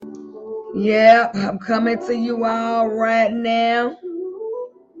Yep, I'm coming to you all right now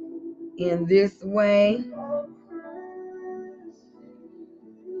in this way.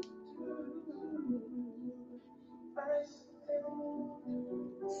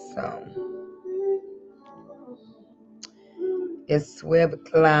 So it's 12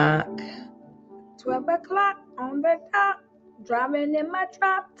 o'clock. 12 o'clock on the top, driving in my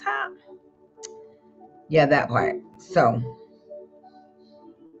drop top. Yeah, that part. So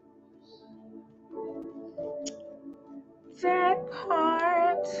that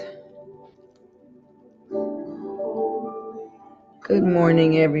part. Good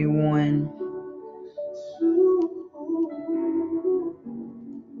morning, everyone.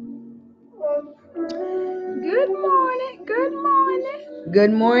 Good morning. Good morning.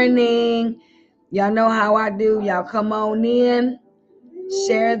 Good morning. Y'all know how I do. Y'all come on in.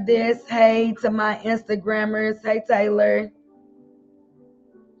 Share this. Hey to my Instagrammers. Hey, Taylor.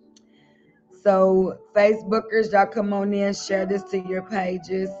 So, Facebookers, y'all come on in. Share this to your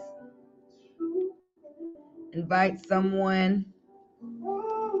pages. Invite someone.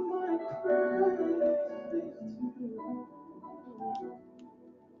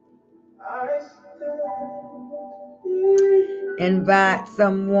 Invite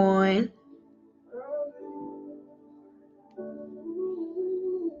someone.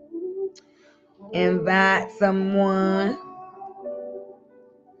 Invite someone.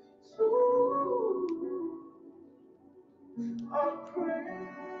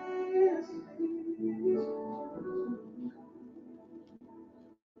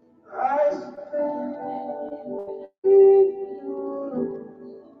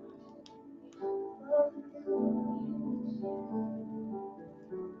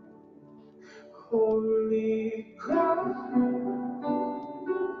 Holy God,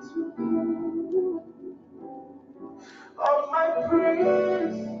 all my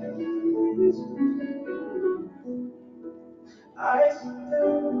praise,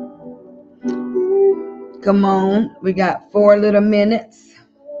 come on, we got 4 little minutes.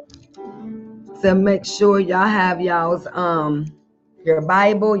 So make sure y'all have y'all's your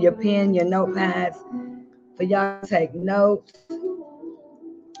Bible, your pen, your notepads for y'all to take notes.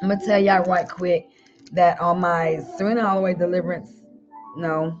 I'm gonna tell y'all right quick that on my Serena Holloway Deliverance,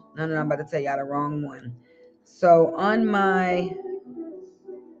 no, I'm about to tell y'all the wrong one. So on my,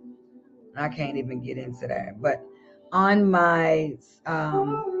 I can't even get into that, but on my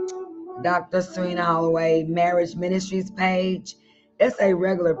Dr. Serena Holloway Marriage Ministries page, it's a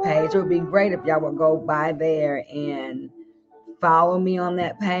regular page. It would be great if y'all would go by there and follow me on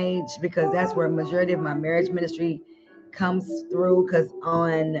that page, because that's where a majority of my marriage ministry comes through. Because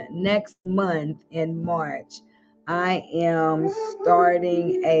on next month in March, I am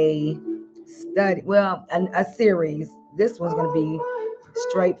starting a study, well, a series. This one's going to be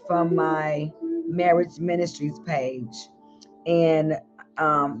straight from my marriage ministries page, and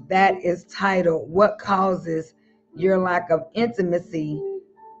that is titled "What Causes Your Lack of Intimacy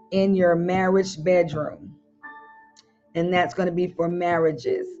in Your Marriage Bedroom." And that's going to be for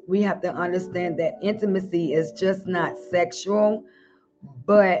marriages. We have to understand that intimacy is just not sexual,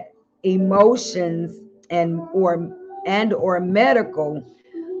 but emotions and or medical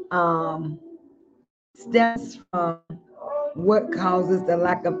stems from what causes the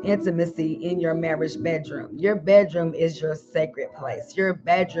lack of intimacy in your marriage bedroom. Your bedroom is your sacred place. Your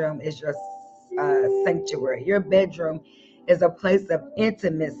bedroom is your sanctuary. Your bedroom is a place of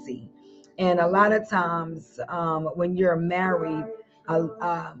intimacy. And a lot of times when you're married,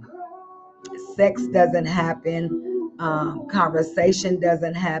 sex doesn't happen, conversation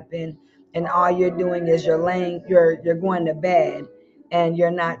doesn't happen, and all you're doing is you're going to bed, and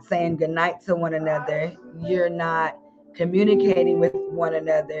you're not saying goodnight to one another. You're not communicating with one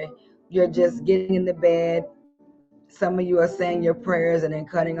another. You're just getting in the bed. Some of you are saying your prayers and then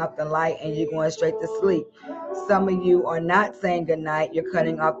cutting off the light and you're going straight to sleep. Some of you are not saying goodnight. You're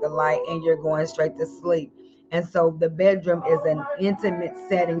cutting off the light and you're going straight to sleep. And so the bedroom is an intimate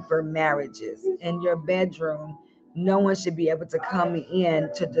setting for marriages. In your bedroom, no one should be able to come in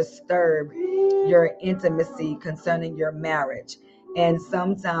to disturb your intimacy concerning your marriage. And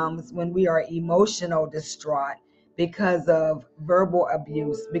sometimes when we are emotional distraught because of verbal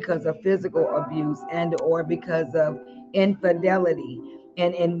abuse, because of physical abuse, and or because of infidelity,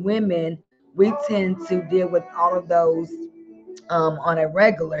 and in women, we tend to deal with all of those on a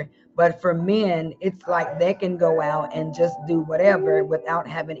regular. But for men, it's like they can go out and just do whatever without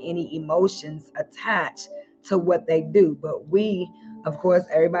having any emotions attached to what they do. But we, of course,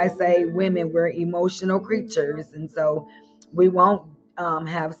 everybody say women, we're emotional creatures, and so we won't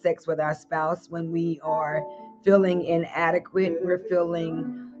have sex with our spouse when we are feeling inadequate. We're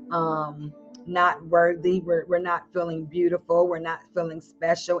feeling not worthy. We're not feeling beautiful. We're not feeling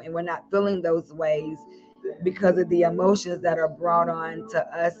special, and we're not feeling those ways because of the emotions that are brought on to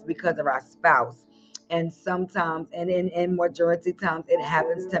us because of our spouse. And sometimes, and in majority times, it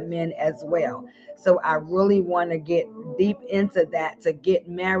happens to men as well. So I really want to get deep into that, to get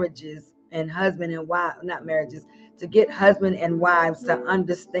marriages and husband and wife, not marriages, to get husband and wives to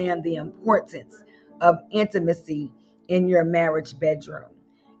understand the importance of intimacy in your marriage bedroom.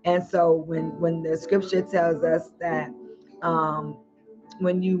 And so when the scripture tells us that um,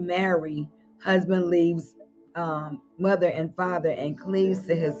 when you marry, husband leaves mother and father and cleaves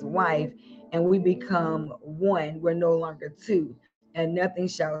to his wife, and we become one. We're no longer two, and nothing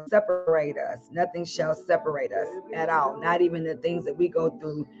shall separate us. Nothing shall separate us at all, not even the things that we go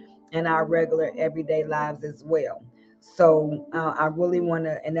through in our regular everyday lives as well. So I really want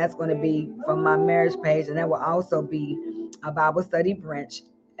to, and that's going to be from my marriage page, and that will also be a Bible study brunch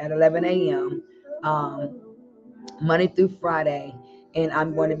at 11 a.m. Monday through Friday, and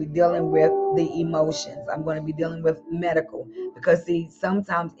I'm going to be dealing with the emotions. I'm going to be dealing with medical, because see,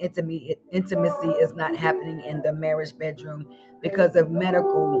 sometimes intimacy is not happening in the marriage bedroom because of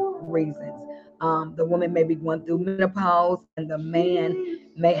medical reasons. The woman may be going through menopause, and the man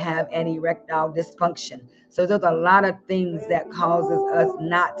may have an erectile dysfunction. So there's a lot of things that causes us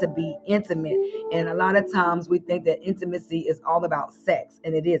not to be intimate, and a lot of times we think that intimacy is all about sex,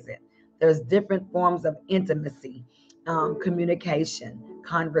 and it isn't. There's different forms of intimacy, communication,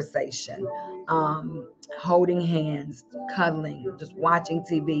 conversation, holding hands, cuddling, just watching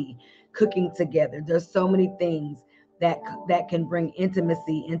TV, cooking together. There's so many things that can bring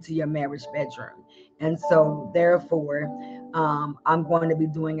intimacy into your marriage bedroom. And so therefore, I'm going to be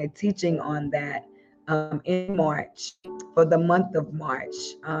doing a teaching on that in March, for the month of March.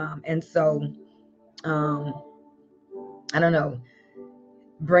 And so um, I don't know,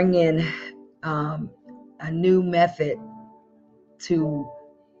 bring in a new method to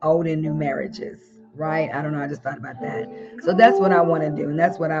old and new marriages, right? I don't know. I just thought about that. So that's what I want to do, and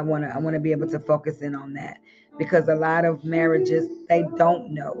that's what I want to be able to focus in on that, because a lot of marriages, they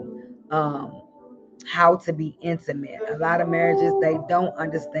don't know how to be intimate. A lot of marriages, they don't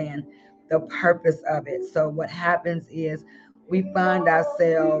understand the purpose of it. So what happens is we find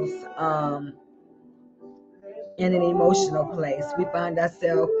ourselves in an emotional place. We find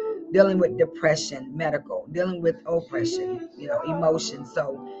ourselves dealing with depression, medical, dealing with oppression, emotion.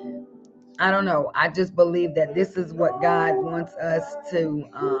 So I don't know. I just believe that this is what God wants us to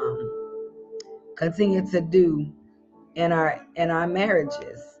continue to do in our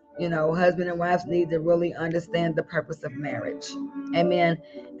marriages. Husband and wives need to really understand the purpose of marriage. Amen.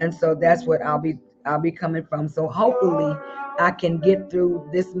 And so that's what I'll be coming from. So hopefully I can get through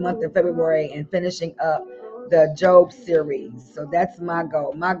this month of February and finishing up the Job series. So that's my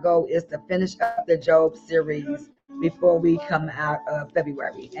goal. My goal is to finish up the Job series before we come out of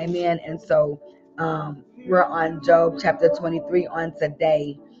February. Amen. And so we're on Job chapter 23 on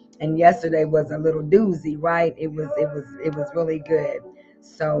today. And yesterday was a little doozy, right? It was really good.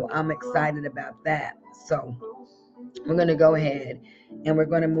 So I'm excited about that. So we're going to go ahead and we're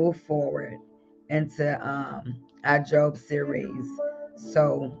going to move forward into our Job series.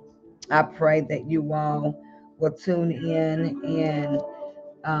 So I pray that you all will tune in and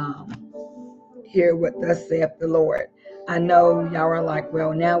hear what thus saith the Lord. I know y'all are like,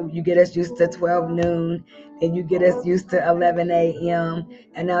 well, now you get us used to 12 noon, and you get us used to 11 a.m.,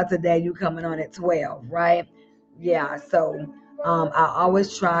 and now today you coming on at 12, right? Yeah, so I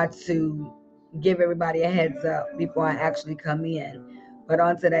always try to give everybody a heads up before I actually come in. But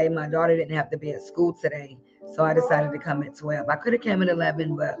on today, my daughter didn't have to be at school today, so I decided to come at 12. I could have came at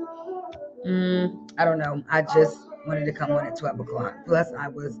 11, but I don't know. I just wanted to come on at 12 o'clock. Plus, I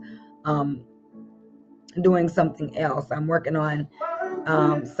was doing something else. I'm working on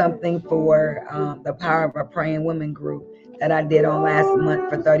something for the Power of a Praying Women group that I did on last month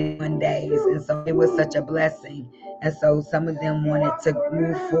for 31 days. And so it was such a blessing. And so some of them wanted to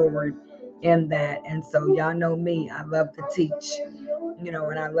move forward in that. And so y'all know me, I love to teach,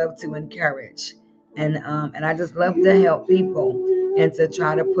 and I love to encourage. And I just love to help people and to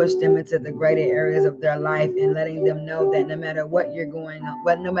try to push them into the greater areas of their life, and letting them know that no matter what you're going on,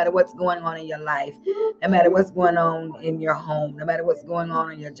 but no matter what's going on in your life, no matter what's going on in your home, no matter what's going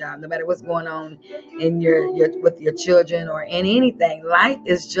on in your job, no matter what's going on in your with your children or in anything, life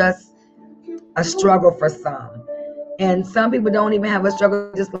is just a struggle for some. And some people don't even have a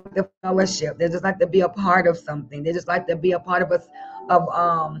struggle, they just like the fellowship. They just like to be a part of something. They just like to be a part of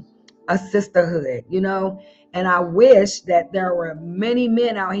a sisterhood, And I wish that there were many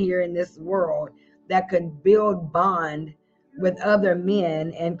men out here in this world that could build bond with other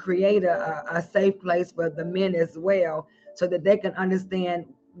men and create a safe place for the men as well, so that they can understand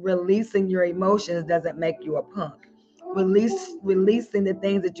releasing your emotions doesn't make you a punk. Releasing the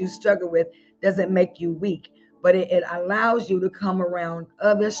things that you struggle with doesn't make you weak, but it allows you to come around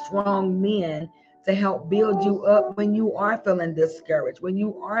other strong men to help build you up when you are feeling discouraged, when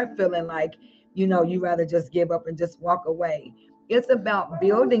you are feeling like, you rather just give up and just walk away. It's about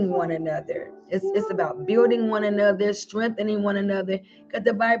building one another. It's about building one another, strengthening one another, because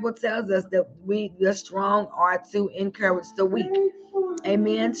the Bible tells us that we, the strong, are to encourage the weak.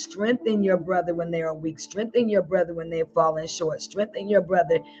 Amen. Strengthen your brother when they are weak. Strengthen your brother when they've fallen short. Strengthen your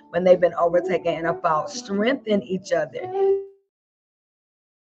brother when they've been overtaken in a fault. Strengthen each other.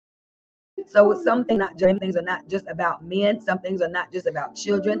 So some things are not just about men. Some things are not just about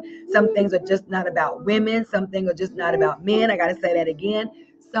children. Some things are just not about women. Some things are just not about men. I got to say that again.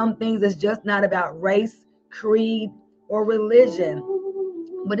 Some things is just not about race, creed, or religion,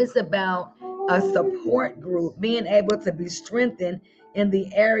 but it's about a support group, being able to be strengthened in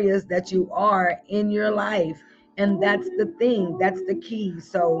the areas that you are in your life. And that's the thing, that's the key.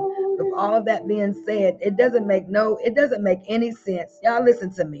 So with all of that being said, it doesn't make any sense. Y'all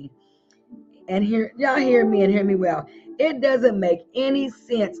listen to me and y'all hear me and hear me well. It doesn't make any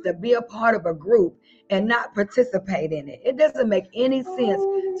sense to be a part of a group and not participate in it. It doesn't make any sense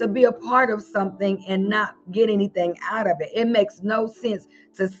to be a part of something and not get anything out of it. It makes no sense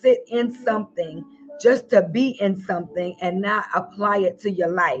to sit in something just to be in something and not apply it to your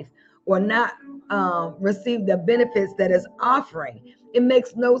life, or not receive the benefits that it's offering. It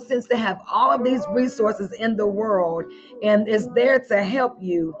makes no sense to have all of these resources in the world and it's there to help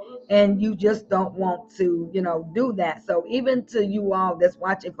you, and you just don't want to, do that. So even to you all that's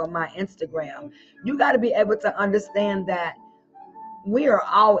watching from my Instagram, you got to be able to understand that we are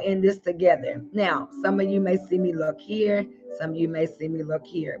all in this together. Now, some of you may see me look here, some of you may see me look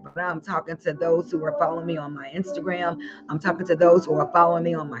here, but I'm talking to those who are following me on my Instagram. I'm talking to those who are following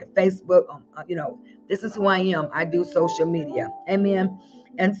me on my Facebook. This is who I am. I do social media. Amen.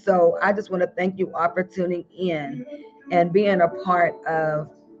 And so I just want to thank you all for tuning in and being a part of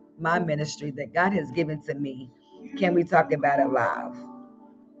my ministry that God has given to me. Can we talk about it live?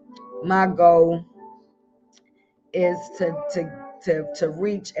 My goal is to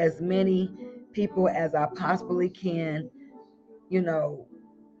reach as many people as I possibly can, you know,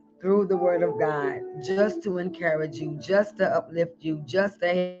 through the word of God, just to encourage you, just to uplift you, just to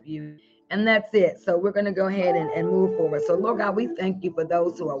help you. And that's it. So we're going to go ahead and move forward. So, Lord God, we thank you for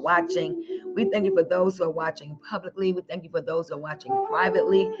those who are watching. We thank you for those who are watching publicly. We thank you for those who are watching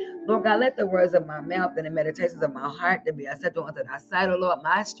privately. Lord God, let the words of my mouth and the meditations of my heart to be acceptable unto thy sight, O Lord,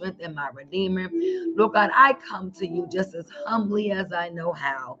 my strength and my redeemer. Lord God, I come to you just as humbly as I know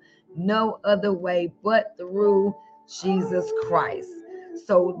how. No other way but through Jesus Christ.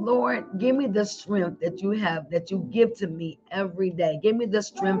 So, Lord, give me the strength that you give to me every day. Give me the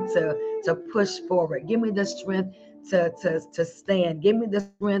strength to push forward. Give me the strength to stand. Give me the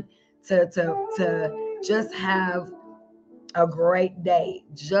strength to just have a great day,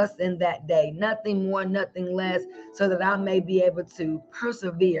 just in that day, nothing more, nothing less, so that I may be able to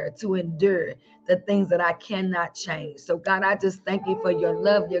persevere, to endure the things that I cannot change. So, God, I just thank you for your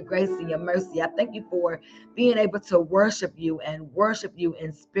love, your grace, and your mercy. I thank you for being able to worship you and worship you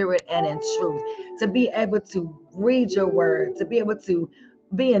in spirit and in truth, to be able to read your word, to be able to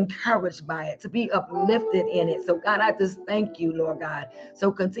be encouraged by it, to be uplifted in it. So, God, I just thank you, Lord God.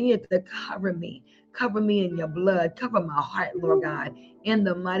 So continue to cover me in your blood, cover my heart, Lord God, in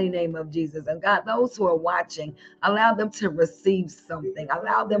the mighty name of Jesus. And God, those who are watching, allow them to receive something,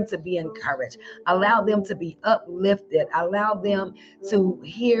 allow them to be encouraged, allow them to be uplifted, allow them to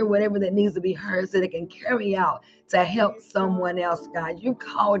hear whatever that needs to be heard so they can carry out to help someone else. God, you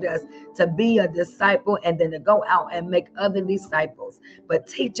called us to be a disciple and then to go out and make other disciples, but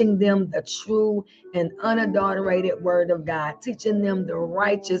teaching them the true and unadulterated word of God, teaching them the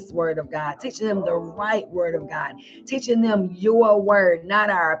righteous word of God, teaching them the right word of God, teaching them your word, not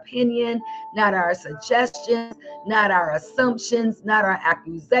our opinion, not our suggestions, not our assumptions, not our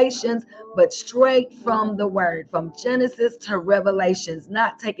accusations, but straight from the word, from Genesis to Revelations,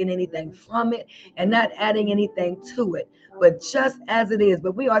 not taking anything from it and not adding anything to it, but just as it is.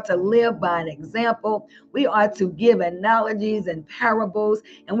 But we are to live by an example. We are to give analogies and parables,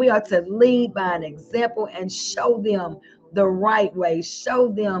 and we are to lead by an example and show them the right way,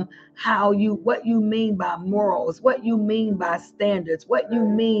 show them what you mean by morals, what you mean by standards, what you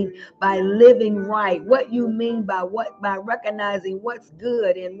mean by living right, what you mean by recognizing what's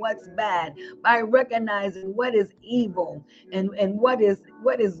good and what's bad, by recognizing what is evil and what is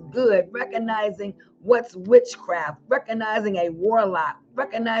good, recognizing what's witchcraft, recognizing a warlock,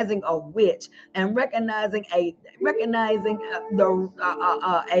 recognizing a witch, and recognizing a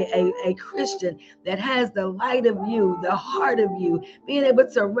Christian that has the light of you, the heart of you, being able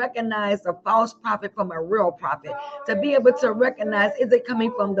to recognize a false prophet from a real prophet, to be able to recognize, is it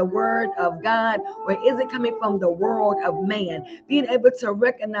coming from the word of God or is it coming from the world of man? Being able to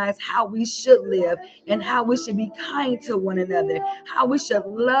recognize how we should live and how we should be kind to one another, how we should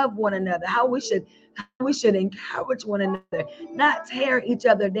love one another, how we should encourage one another, not tear each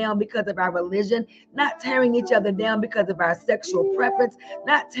other down because of our religion, not tearing each other down because of our sexual preference,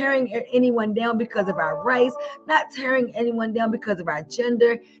 not tearing anyone down because of our race, not tearing anyone down because of our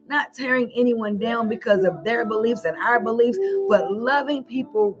gender, not tearing anyone down because of their beliefs and our beliefs, but loving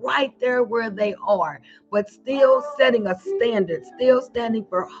people right there where they are, but still setting a standard, still standing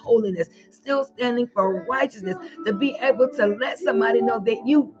for holiness, still standing for righteousness, to be able to let somebody know that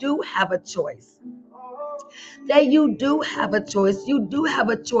you do have a choice. That you do have a choice. You do have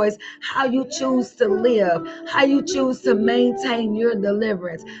a choice how you choose to live, how you choose to maintain your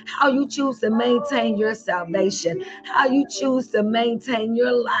deliverance, how you choose to maintain your salvation, how you choose to maintain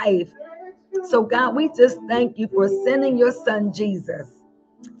your life. So, God, we just thank you for sending your son Jesus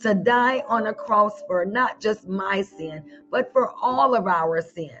to die on a cross for not just my sin, but for all of our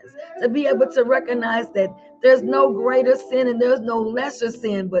sins. To be able to recognize that there's no greater sin and there's no lesser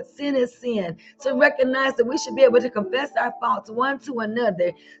sin, but sin is sin. To recognize that we should be able to confess our faults one to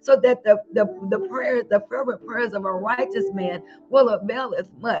another, so that the fervent prayers of a righteous man will avail as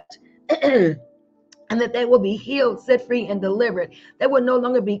much. And that they will be healed, set free, and delivered. They will no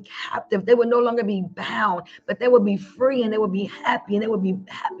longer be captive. They will no longer be bound, but they will be free and they will be happy and they will be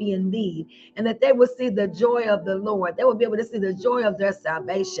happy indeed. And that they will see the joy of the Lord. They will be able to see the joy of their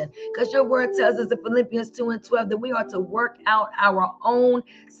salvation. Because your word tells us in Philippians 2:12 that we are to work out our own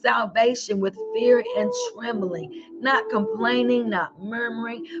salvation with fear and trembling, not complaining, not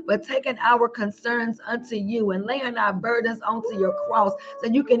murmuring, but taking our concerns unto you and laying our burdens onto your cross so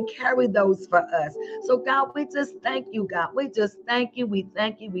you can carry those for us. So, God, we just thank you, God. We just thank you. We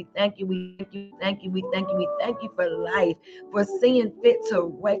thank you. We thank you. We thank you. Thank you. We thank you. We thank you for life, for seeing fit to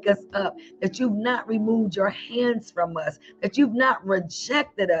wake us up, that you've not removed your hands from us, that you've not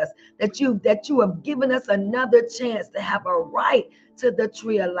rejected us, that you have given us another chance to have a right to the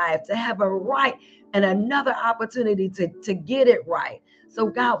tree of life, to have a right and another opportunity to get it right. So,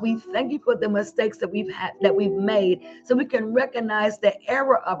 God, we thank you for the mistakes that we've made, so we can recognize the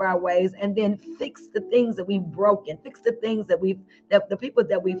error of our ways and then fix the things that we've broken, fix the things that the people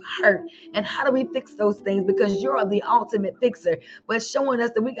that we've hurt. And how do we fix those things? Because you're the ultimate fixer, but showing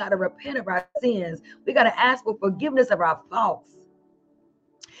us that we got to repent of our sins. We got to ask for forgiveness of our faults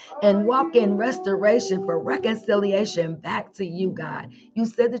and walk in restoration for reconciliation back to you, God. You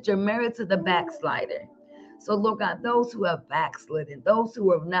said that you're married to the backslider. So, Lord God, those who have backslidden, those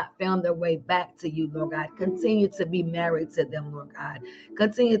who have not found their way back to you, Lord God, continue to be married to them, Lord God.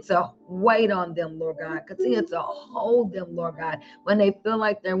 Continue to wait on them, Lord God. Continue to hold them, Lord God, when they feel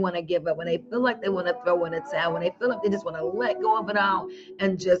like they want to give up, when they feel like they want to throw in the towel, when they feel like they just want to let go of it all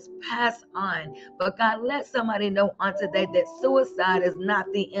and just pass on. But God, let somebody know on today that suicide is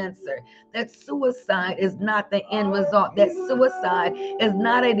not the answer, that suicide is not the end result, that suicide is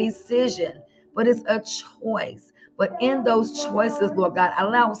not a decision, but it's a choice. But in those choices, Lord God,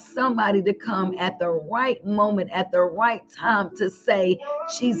 allow somebody to come at the right moment, at the right time to say,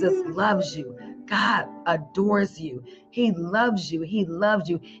 Jesus loves you. God adores you. He loves you. He loves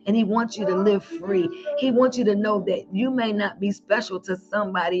you. And he wants you to live free. He wants you to know that you may not be special to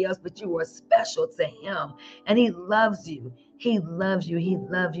somebody else, but you are special to him. And he loves you. He loves you. He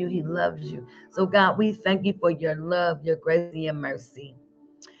loves you. He loves you. So God, we thank you for your love, your grace, and your mercy.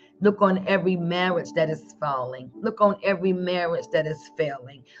 Look on every marriage that is falling. Look on every marriage that is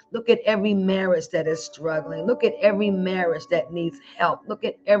failing. Look at every marriage that is struggling. Look at every marriage that needs help. Look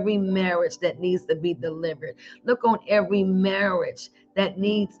at every marriage that needs to be delivered. Look on every marriage that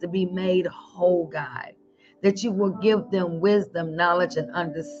needs to be made whole, God. That you will give them wisdom, knowledge, and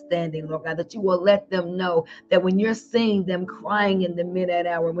understanding, Lord God. That you will let them know that when you're seeing them crying in the midnight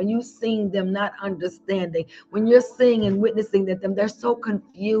hour, when you're seeing them not understanding, when you're seeing and witnessing that they're so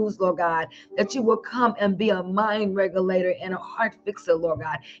confused, Lord God, that you will come and be a mind regulator and a heart fixer, Lord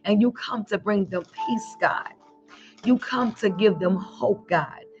God. And you come to bring them peace, God. You come to give them hope,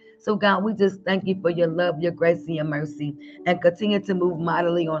 God. So, God, we just thank you for your love, your grace, and your mercy, and continue to move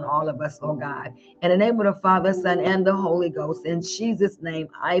mightily on all of us, Lord God. In the name of the Father, Son, and the Holy Ghost, in Jesus' name,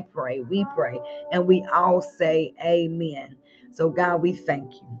 I pray, we pray, and we all say amen. So, God, we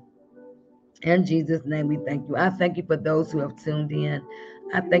thank you. In Jesus' name, we thank you. I thank you for those who have tuned in.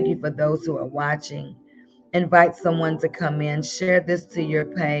 I thank you for those who are watching. Invite someone to come in. Share this to your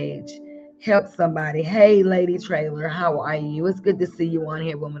page. Help somebody. Hey, Lady Trailer, how are you? It's good to see you on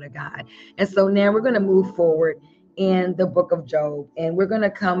here, woman of God. And so now we're going to move forward in the book of Job. And we're going to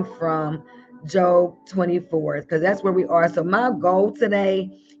come from Job 24 because that's where we are. So my goal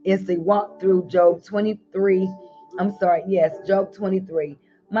today is to walk through Job 23. I'm sorry. Yes, Job 23.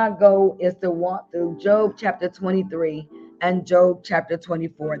 My goal is to walk through Job chapter 23 and Job chapter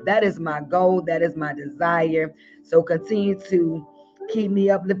 24. That is my goal. That is my desire. So continue to keep me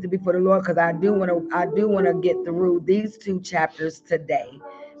uplifted before the Lord because I do want to get through these two chapters today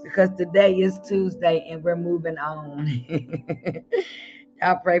because today is Tuesday and we're moving on.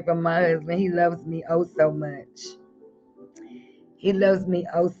 I pray for my husband. He loves me oh so much. He loves me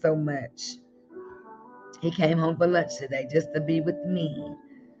oh so much. He came home for lunch today just to be with me.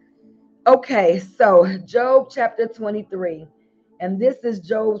 Okay, so Job chapter 23, and this is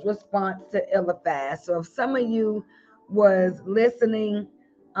Job's response to Eliphaz. So if some of you was listening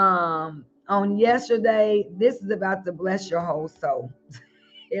on yesterday, this is about to bless your whole soul.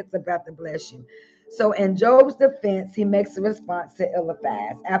 It's about to bless you. So in Job's defense, he makes a response to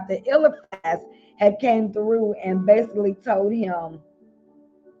Eliphaz. After Eliphaz had came through and basically told him,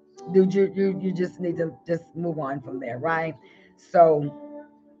 dude, you just need to just move on from there, right? So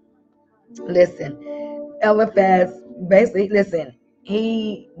listen. Eliphaz basically, listen,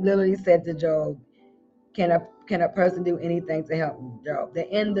 he literally said to Job, can a person do anything to help Job?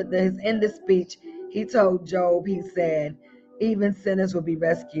 His end of speech, he told Job, he said, even sinners will be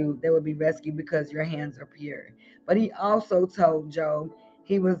rescued. They will be rescued because your hands are pure. But he also told Job,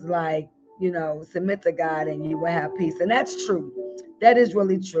 he was like, submit to God and you will have peace. And that's true. That is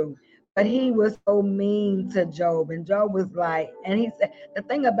really true. But he was so mean to Job. And Job was like, and he said, the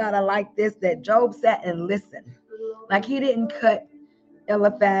thing about it like this, that Job sat and listened. Like he didn't cut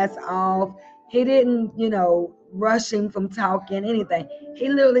Eliphaz off. He didn't, rush him from talking, anything. He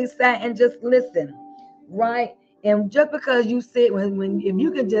literally sat and just listened, right? And just because you sit, if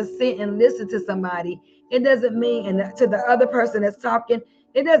you can just sit and listen to somebody, it doesn't mean, and to the other person that's talking,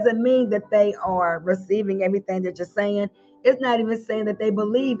 it doesn't mean that they are receiving everything that you're saying. It's not even saying that they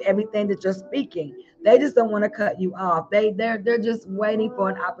believe everything that you're speaking. They just don't want to cut you off. They're just waiting for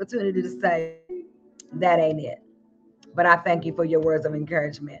an opportunity to say, that ain't it. But I thank you for your words of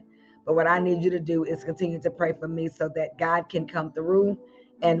encouragement. But what I need you to do is continue to pray for me so that God can come through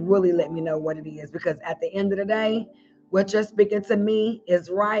and really let me know what it is. Because at the end of the day, what you're speaking to me is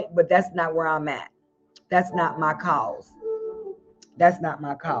right, but that's not where I'm at. That's not my cause. That's not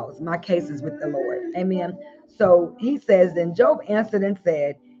my cause. My case is with the Lord. Amen. So he says, then Job answered and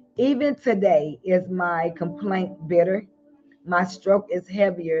said, even today is my complaint bitter. My stroke is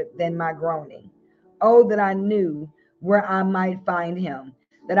heavier than my groaning. Oh, that I knew where I might find him,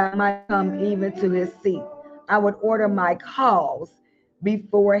 that I might come even to his seat. I would order my cause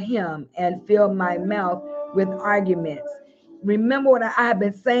before him and fill my mouth with arguments. Remember what I have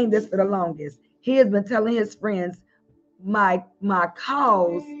been saying this for the longest. He has been telling his friends, my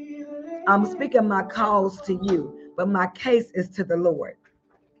cause, I'm speaking my cause to you, but my case is to the Lord.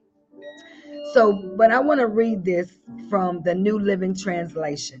 So, but I want to read this from the New Living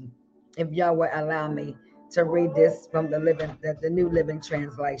Translation, if y'all would allow me to read this from the New Living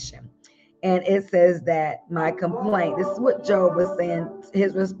Translation. And it says that my complaint, this is what Job was saying,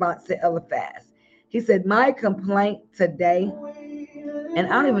 his response to Eliphaz. He said, my complaint today, and I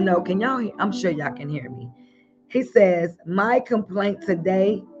don't even know, can y'all, I'm sure y'all can hear me. He says, my complaint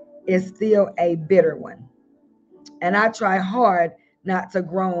today is still a bitter one. And I try hard not to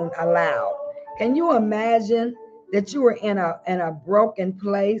groan aloud. Can you imagine that you were in a broken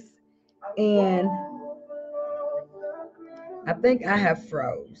place? And I think I have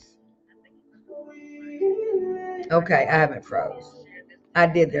froze. Okay, I haven't froze. I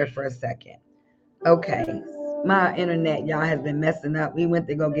did there for a second. Okay, my internet, y'all, has been messing up. We went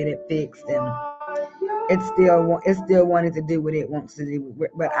to go get it fixed, and it's still wanting to do what it wants to do.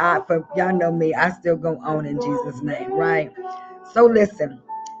 But for y'all know me, I still go on in Jesus' name, right? So listen,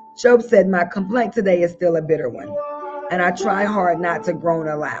 Job said, my complaint today is still a bitter one, and I try hard not to groan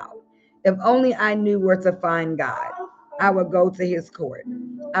aloud. If only I knew where to find God, I would go to his court.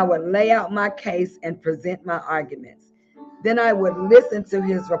 I would lay out my case and present my arguments. Then I would listen to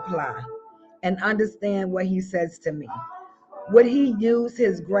his reply and understand what he says to me. Would he use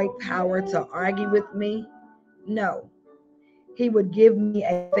his great power to argue with me? No. He would give me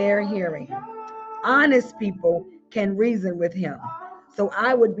a fair hearing. Honest people can reason with him. So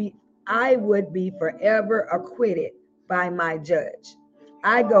I would be forever acquitted by my judge.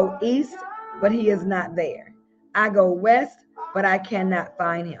 I go east, but he is not there. I go west, but I cannot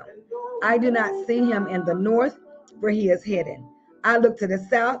find him. I do not see him in the north, for he is hidden. I look to the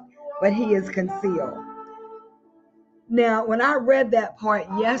south, but he is concealed. Now, when I read that part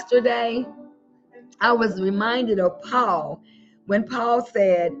yesterday, I was reminded of Paul when Paul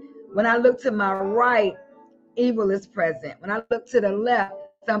said, when I look to my right, evil is present. When I look to the left,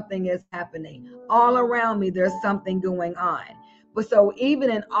 something is happening. All around me, there's something going on. But so even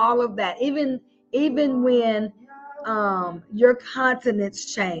in all of that, even when your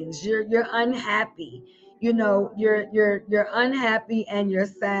countenance change, you're unhappy, you're unhappy and you're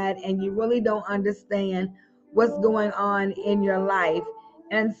sad and you really don't understand what's going on in your life.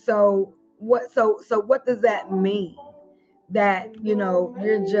 And so what does that mean? That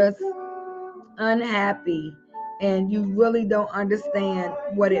you're just unhappy and you really don't understand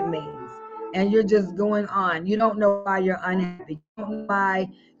what it means, and you're just going on. You don't know why you're unhappy, you don't know why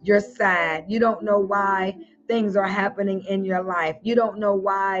you're sad, you don't know why things are happening in your life, you don't know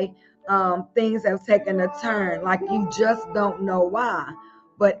why things have taken a turn, like you just don't know why.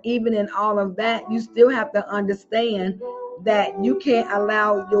 But even in all of that, you still have to understand that you can't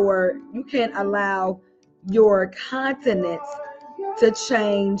allow your countenance to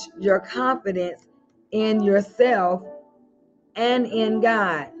change your confidence in yourself and in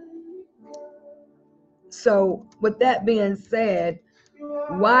God. So with that being said,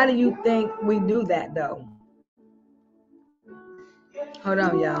 why do you think we do that though? Hold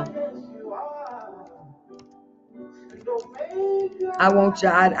on, y'all. I want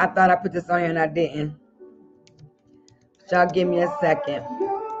y'all. I thought I put this on here and I didn't. Y'all give me a second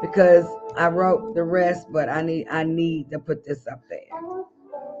because I wrote the rest, but I need to put this up there.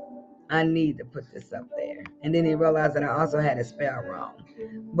 I need to put this up there. And then he realized that I also had it spelled wrong.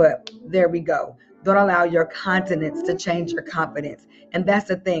 But there we go. Don't allow your countenance to change your confidence. And that's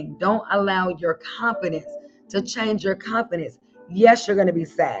the thing. Don't allow your confidence to change your confidence. Yes, you're going to be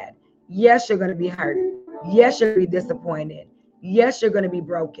sad. Yes, you're going to be hurt. Yes, you're going to be disappointed. Yes, you're going to be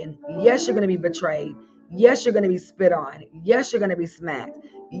broken. Yes, you're going to be betrayed. Yes, you're going to be spit on. Yes, you're going to be smacked.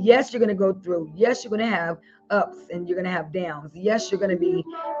 Yes, you're going to go through. Yes, you're going to have ups and you're going to have downs. Yes, you're going to be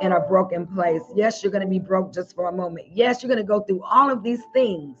in a broken place. Yes, you're going to be broke just for a moment. Yes, you're going to go through all of these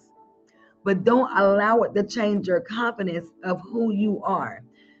things, but don't allow it to change your confidence of who you are.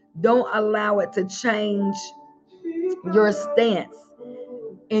 Don't allow it to change your stance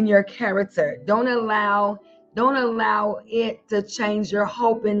in your character. Don't allow it to change your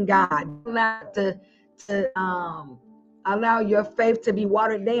hope in God. Don't allow it to allow your faith to be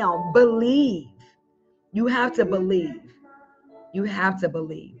watered down. Believe. You have to believe. You have to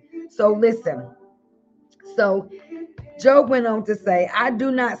believe. So listen. So Job went on to say, I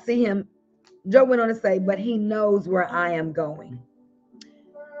do not see him. Job went on to say, but he knows where I am going.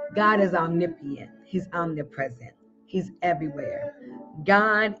 God is omnipotent. He's omnipresent. He's everywhere.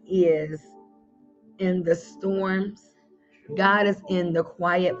 God is in the storms. God is in the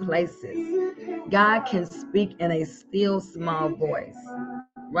quiet places. God can speak in a still small voice,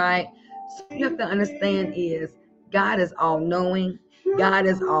 right? So you have to understand is God is all knowing, God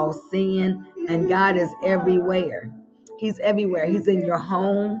is all seeing, and God is everywhere. He's everywhere. He's in your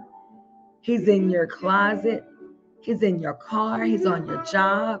home. He's in your closet. He's in your car. He's on your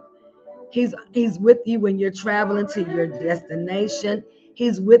job. He's with you when you're traveling to your destination.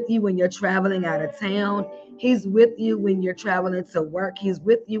 He's with you when you're traveling out of town. He's with you when you're traveling to work. He's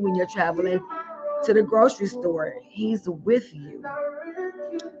with you when you're traveling to the grocery store. He's with you.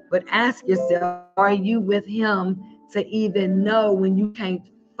 But ask yourself, are you with him to even know when you can't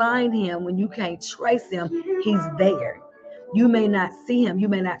find him, when you can't trace him, he's there. You may not see him, you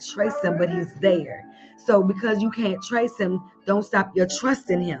may not trace him, but he's there. So because you can't trace him, don't stop your trust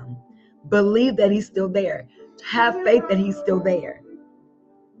in him. Believe that he's still there. Have faith that he's still there.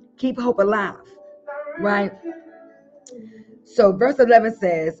 Keep hope alive, right? So verse 11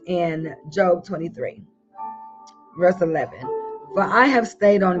 says in Job 23, verse 11, for I have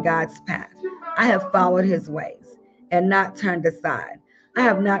stayed on God's path. I have followed his ways and not turned aside. I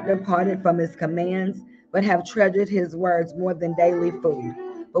have not departed from his commands, but have treasured his words more than daily food.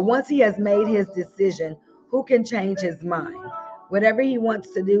 But once he has made his decision, who can change his mind? Whatever he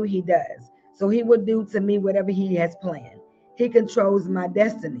wants to do, he does. So he will do to me whatever he has planned. He controls my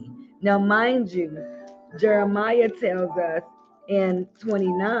destiny. Now, mind you, Jeremiah tells us in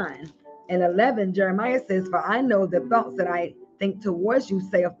 29, And 11, Jeremiah says, for I know the thoughts that I think towards you,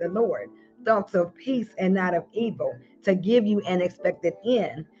 saith the Lord, thoughts of peace and not of evil, to give you an expected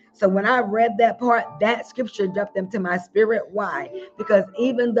end. So when I read that part, that scripture jumped into my spirit. Why? Because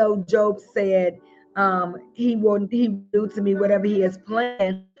even though Job said he will do to me whatever he has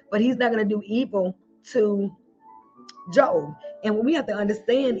planned, but he's not going to do evil to Job. And what we have to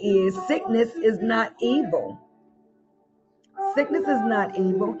understand is sickness is not evil. Sickness is not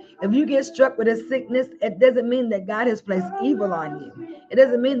evil. If you get struck with a sickness, it doesn't mean that God has placed evil on you. It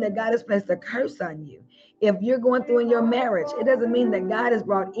doesn't mean that God has placed a curse on you. If you're going through in your marriage, it doesn't mean that God has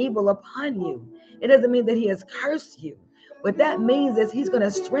brought evil upon you. It doesn't mean that he has cursed you. What that means is he's going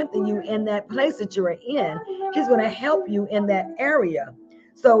to strengthen you in that place that you are in. He's going to help you in that area.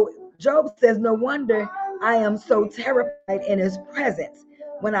 So Job says, no wonder I am so terrified in his presence.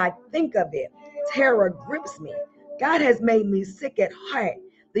 When I think of it, terror grips me. God has made me sick at heart.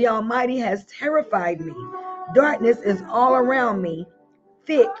 The Almighty has terrified me. Darkness is all around me,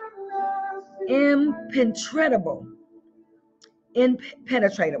 thick, impenetrable.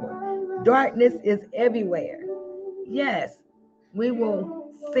 Darkness is everywhere. Yes, we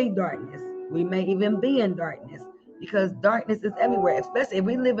will see darkness. We may even be in darkness because darkness is everywhere, especially if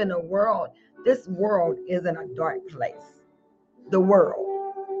we live in a world. This world is in a dark place. The world.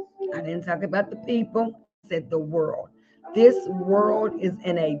 I didn't talk about the people. I said the world. This world is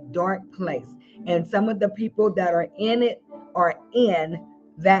in a dark place. And some of the people that are in it are in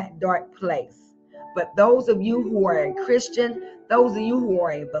that dark place. But those of you who are a Christian, those of you who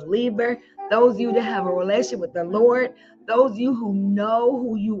are a believer, those of you that have a relationship with the Lord, those of you who know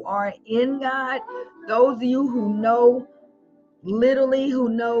who you are in God, those of you who know literally, who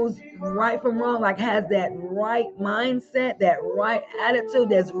knows right from wrong, like has that right mindset, that right attitude,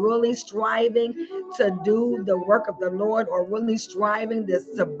 that's really striving to do the work of the Lord, or really striving to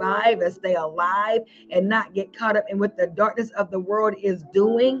survive and stay alive and not get caught up in what the darkness of the world is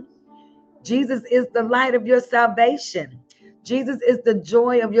doing. Jesus is the light of your salvation. Jesus is the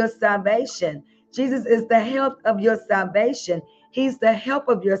joy of your salvation. Jesus is the health of your salvation. He's the help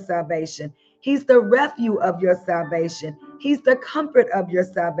of your salvation. He's the refuge of your salvation. He's the comfort of your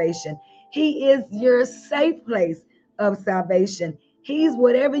salvation. He is your safe place of salvation. He's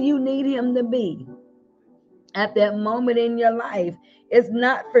whatever you need him to be at that moment in your life. It's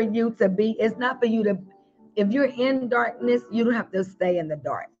not for you to be, it's not for you to, if you're in darkness, you don't have to stay in the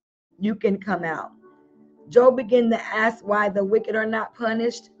dark. You can come out. Job began to ask why the wicked are not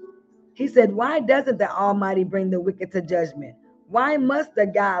punished. He said, why doesn't the Almighty bring the wicked to judgment? Why must the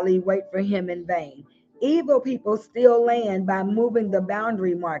godly wait for him in vain? Evil people steal land by moving the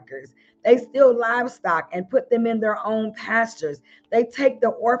boundary markers. They steal livestock and put them in their own pastures. They take the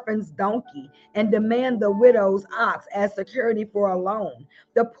orphan's donkey and demand the widow's ox as security for a loan.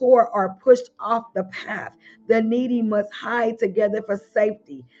 The poor are pushed off the path. The needy must hide together for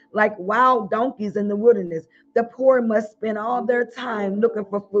safety. Like wild donkeys in the wilderness, the poor must spend all their time looking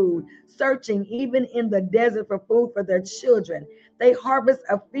for food, searching even in the desert for food for their children. They harvest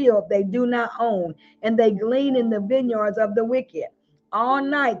a field they do not own, and they glean in the vineyards of the wicked. All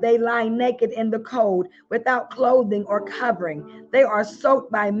night they lie naked in the cold, without clothing or covering. They are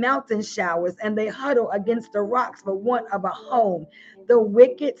soaked by mountain showers, and they huddle against the rocks for want of a home. The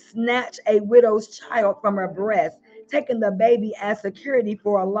wicked snatch a widow's child from her breast, taking the baby as security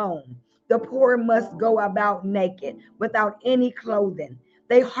for a loan. The poor must go about naked, without any clothing.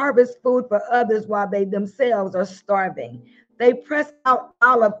 They harvest food for others while they themselves are starving. They press out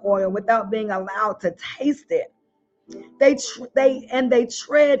olive oil without being allowed to taste it. They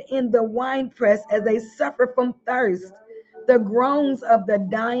tread in the winepress as they suffer from thirst. The groans of the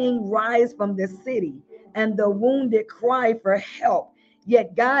dying rise from the city, and the wounded cry for help.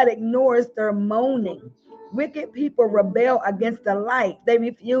 Yet God ignores their moaning. Wicked people rebel against the light. They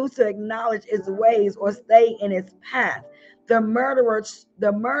refuse to acknowledge its ways or stay in its path. The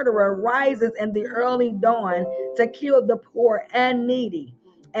murderer rises in the early dawn to kill the poor and needy.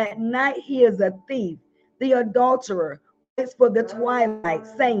 At night he is a thief. The adulterer waits for the twilight,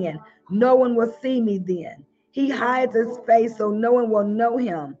 saying, no one will see me then. He hides his face so no one will know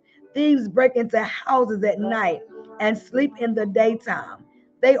him. Thieves break into houses at night and sleep in the daytime.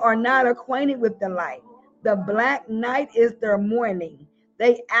 They are not acquainted with the light. The black night is their morning.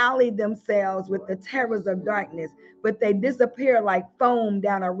 They ally themselves with the terrors of darkness, but they disappear like foam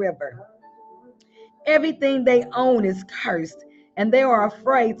down a river. Everything they own is cursed, and they are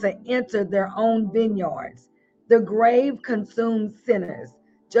afraid to enter their own vineyards. The grave consumes sinners,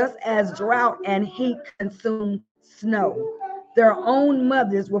 just as drought and heat consume snow. Their own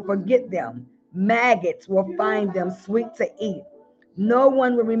mothers will forget them. Maggots will find them sweet to eat. No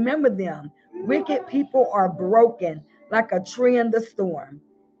one will remember them. Wicked people are broken like a tree in the storm.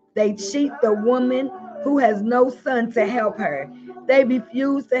 They cheat the woman who has no son to help her. They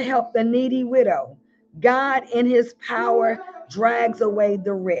refuse to help the needy widow. God in his power drags away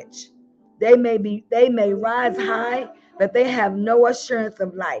the rich. They may rise high, but they have no assurance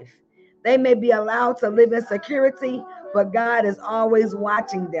of life. They may be allowed to live in security, but God is always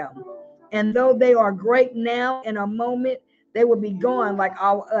watching them. And though they are great now, in a moment, they will be gone like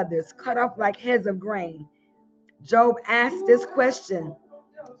all others, cut off like heads of grain. Job asked this question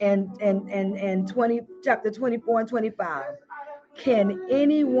in chapter 24 and 25. Can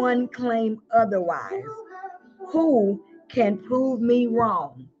anyone claim otherwise? Who can prove me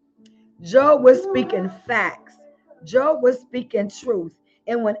wrong? Job was speaking facts. Job was speaking truth.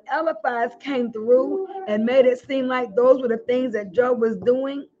 And when Eliphaz came through and made it seem like those were the things that Job was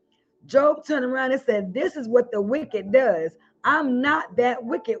doing, Job turned around and said, this is what the wicked does. I'm not that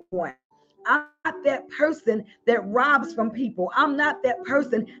wicked one. I'm not that person that robs from people. I'm not that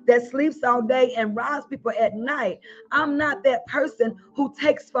person that sleeps all day and robs people at night. I'm not that person who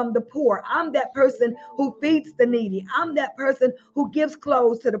takes from the poor. I'm that person who feeds the needy. I'm that person who gives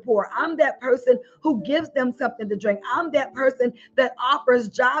clothes to the poor. I'm that person who gives them something to drink. I'm that person that offers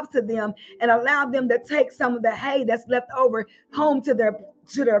jobs to them and allow them to take some of the hay that's left over home to their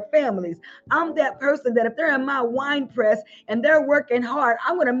families. I'm that person that if they're in my wine press and they're working hard,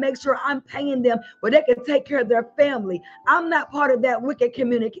 I'm going to make sure I'm paying them where they can take care of their family. I'm not part of that wicked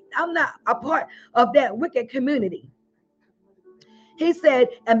community. I'm not a part of that wicked community. He said,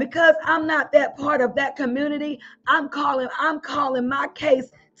 and because I'm not that part of that community, I'm calling my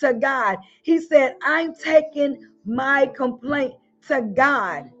case to God. He said, I'm taking my complaint to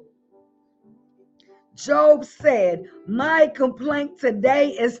God. Job said, my complaint today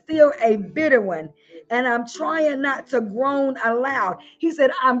is still a bitter one, and I'm trying not to groan aloud. He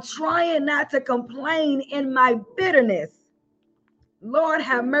said, I'm trying not to complain in my bitterness. Lord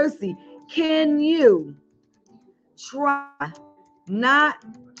have mercy. Can you try not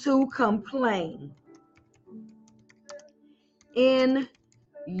to complain in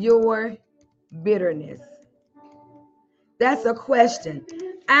your bitterness? That's a question.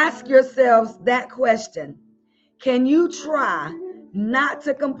 Ask yourselves that question. Can you try not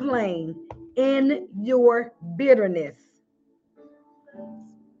to complain in your bitterness?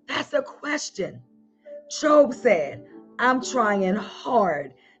 That's a question. Job said, I'm trying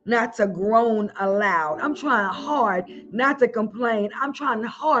hard not to groan aloud. I'm trying hard not to complain. I'm trying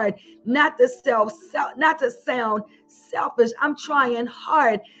hard not to sound selfish. I'm trying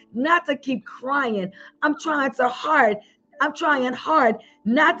hard not to keep crying. I'm trying hard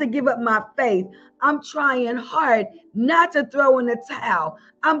not to give up my faith. I'm trying hard not to throw in the towel.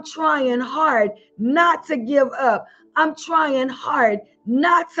 I'm trying hard not to give up. I'm trying hard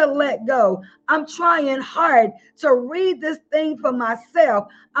not to let go. I'm trying hard to read this thing for myself.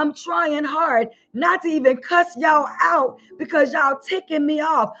 I'm trying hard not to even cuss y'all out because y'all ticking me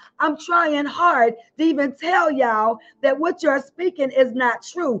off. I'm trying hard to even tell y'all that what you're speaking is not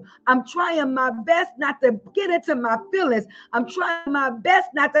true. I'm trying my best not to get into my feelings. I'm trying my best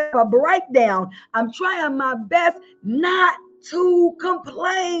not to have a breakdown. I'm trying my best not to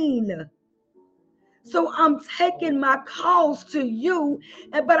complain. So I'm taking my calls to you,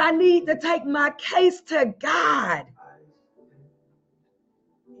 but I need to take my case to God.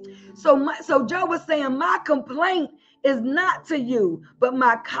 So Job was saying, my complaint is not to you, but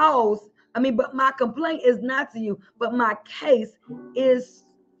my complaint is not to you, but my case is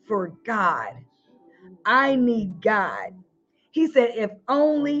for God. I need God. He said, if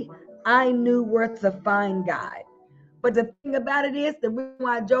only I knew where to find God. But the thing about it is, the reason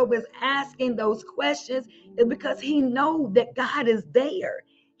why Job is asking those questions is because he knows that God is there.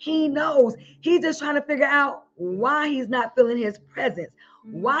 He knows. He's just trying to figure out why he's not feeling his presence,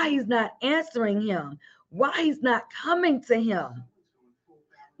 why he's not answering him, why he's not coming to him.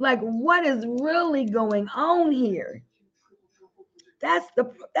 Like, what is really going on here?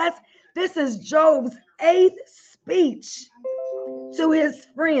 This is Job's 8th speech to his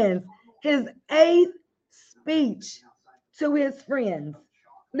friends. His 8th speech to his friends.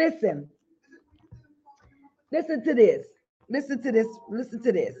 Listen to this. Listen to this.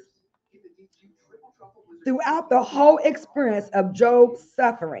 Throughout the whole experience of Job's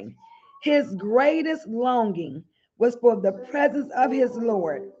suffering, his greatest longing was for the presence of his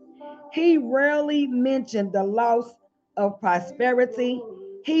Lord. He rarely mentioned the loss of prosperity.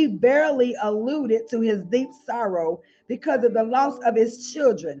 He barely alluded to his deep sorrow because of the loss of his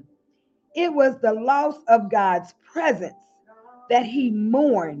children. It was the loss of God's presence that he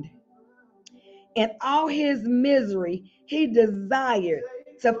mourned. In all his misery, He desired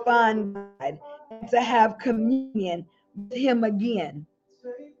to find God and to have communion with him again.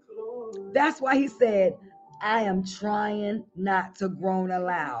 That's why he said, I am trying not to groan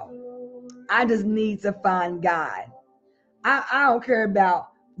aloud. I just need to find God. I don't care about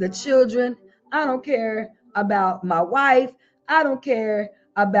the children. I don't care about my wife. I don't care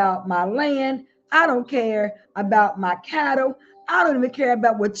about my land. I don't care about my cattle. I don't even care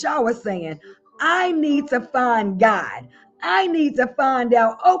about what y'all are saying. I need to find God. I need to find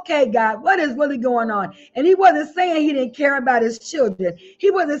out, okay, God, what is really going on? And he wasn't saying he didn't care about his children.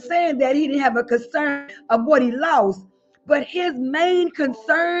 He wasn't saying that he didn't have a concern of what he lost. But his main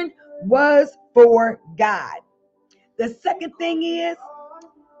concern was for God. The second thing is,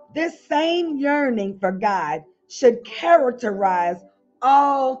 this same yearning for God should characterize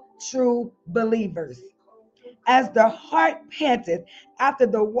all true believers. As the heart panteth after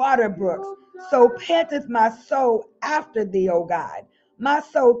the water brooks, so panteth my soul after thee, O God. My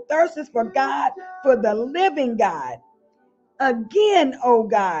soul thirsteth for God, for the living God. Again, O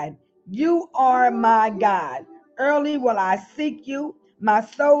God, you are my God. Early will I seek you. My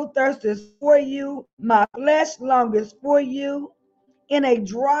soul thirsteth for you. My flesh longeth for you in a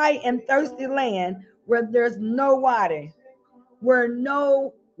dry and thirsty land where there's no water, where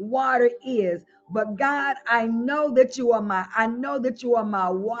no water is. But God, I know that you are my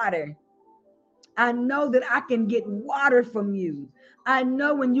water. I know that I can get water from you. I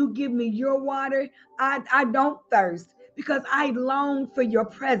know when you give me your water, I don't thirst because I long for your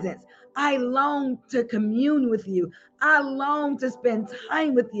presence. I long to commune with you. I long to spend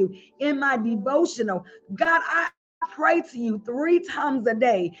time with you in my devotional. God, I pray to you 3 times a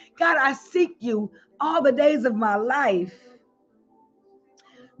day. God, I seek you all the days of my life.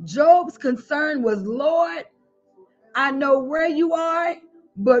 Job's concern was, Lord, I know where you are,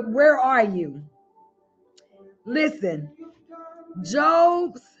 but where are you? Listen,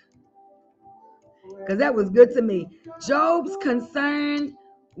 Job's, because that was good to me. Job's concern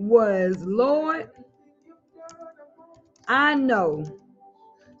was, Lord, I know.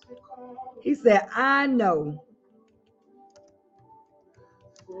 He said, I know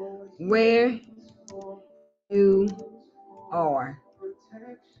where you are,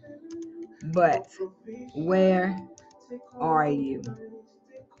 but where are you?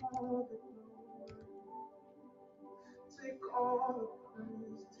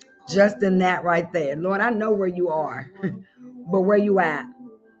 Just in that right there. Lord, I know where you are, but where you at?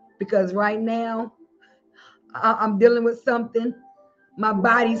 Because right now, I'm dealing with something. My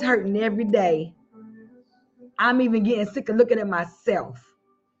body's hurting every day. I'm even getting sick of looking at myself.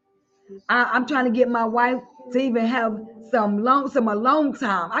 I'm trying to get my wife to even have some alone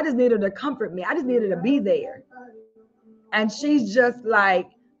time. I just need her to comfort me. I just need her to be there. And she's just like,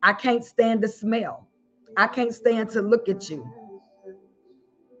 I can't stand the smell. I can't stand to look at you.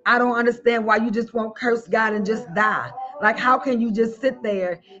 I don't understand why you just won't curse God and just die. Like, how can you just sit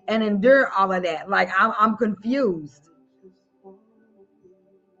there and endure all of that? Like, I'm confused.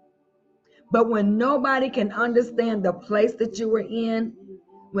 But when nobody can understand the place that you were in,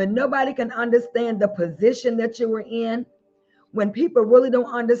 when nobody can understand the position that you were in, when people really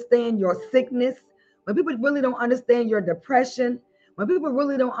don't understand your sickness, when people really don't understand your depression, when people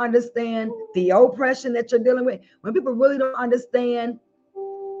really don't understand the oppression that you're dealing with, when people really don't understand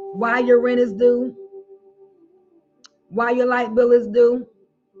why your rent is due, why your light bill is due,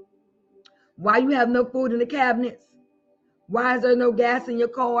 why you have no food in the cabinets, why is there no gas in your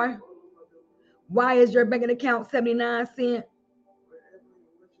car, why is your banking account 79 cents,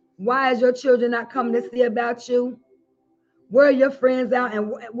 why is your children not coming to see about you, where are your friends out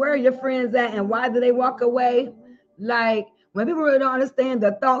and where are your friends at and why do they walk away? Like, when people really don't understand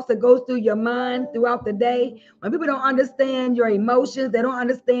the thoughts that goes through your mind throughout the day, when people don't understand your emotions, they don't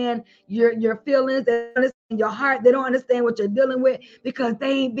understand your feelings, they don't understand your heart, they don't understand what you're dealing with because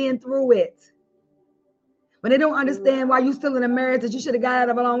they ain't been through it. When they don't understand why you're still in a marriage that you should have got out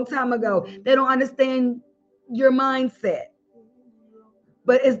of a long time ago, they don't understand your mindset.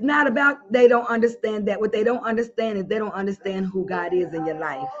 But it's not about they don't understand that. What they don't understand is they don't understand who God is in your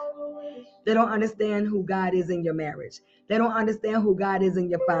life. They don't understand who God is in your marriage. They don't understand who God is in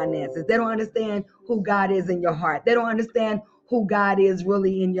your finances. They don't understand who God is in your heart. They don't understand who God is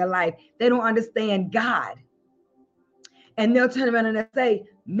really in your life. They don't understand God. And they'll turn around and they'll say,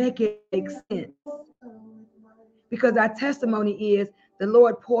 make it make sense. Because our testimony is the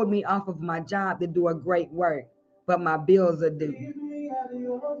Lord pulled me off of my job to do a great work, but my bills are due.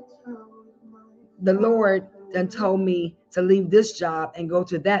 The Lord then told me to leave this job and go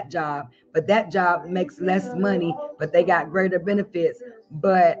to that job, but that job makes less money, but they got greater benefits.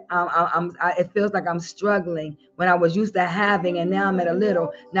 but it feels like I'm struggling when I was used to having, and now I'm at a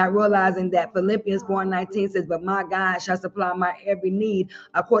little, not realizing that Philippians 4:19 says, but my God shall supply my every need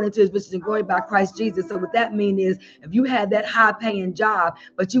according to his riches and glory by Christ Jesus. So what that means is, if you had that high paying job,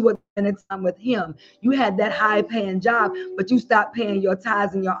 but you were spending time with him, you had that high paying job, but you stopped paying your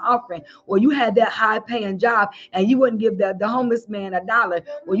tithes and your offering, or you had that high paying job and you wouldn't give the homeless man $1,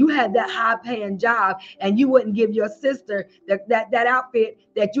 or you had that high paying job and you wouldn't give your sister that outfit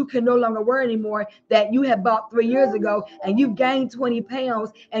that you can no longer wear anymore, that you had bought 3 years ago, and you've gained 20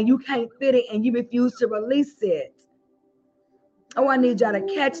 pounds and you can't fit it and you refuse to release it. Oh, I need y'all to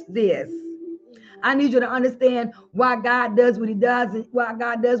catch this. I need you to understand why God does what he does, and why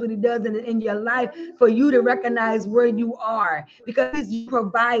God does what he does in your life, for you to recognize where you are, because he's your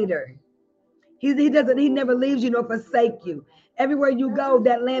provider. He never leaves you nor forsake you. Everywhere you go,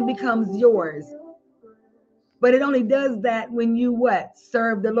 that land becomes yours. But it only does that when you what?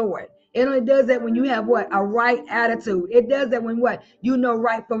 Serve the Lord. It only does that when you have what? A right attitude. It does that when what? You know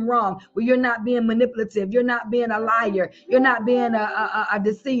right from wrong. When you're not being manipulative. You're not being a liar. You're not being a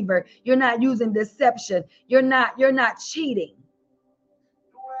deceiver. You're not using deception. You're not cheating.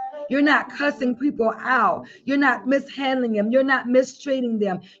 You're not cussing people out. You're not mishandling them. You're not mistreating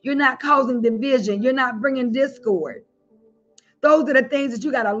them. You're not causing division. You're not bringing discord. Those are the things that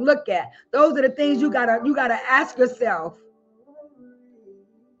you got to look at. Those are the things you got to ask yourself.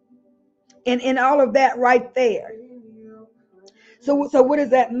 And all of that right there. So what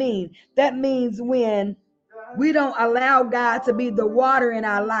does that mean? That means when we don't allow God to be the water in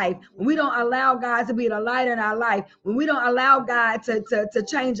our life, when we don't allow God to be the light in our life, when we don't allow God to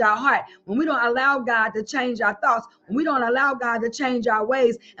change our heart, when we don't allow God to change our thoughts, when we don't allow God to change our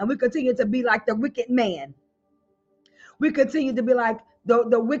ways, and we continue to be like the wicked man. We continue to be like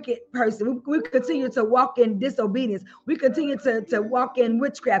the wicked person. We continue to walk in disobedience. We continue to walk in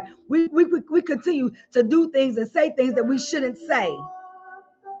witchcraft. We continue to do things and say things that we shouldn't say.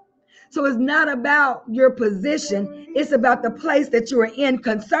 So it's not about your position. It's about the place that you are in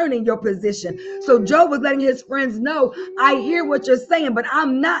concerning your position. So Job was letting his friends know, I hear what you're saying, but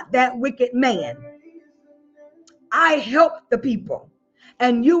I'm not that wicked man. I help the people.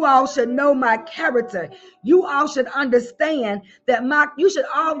 And you all should know my character. You all should understand that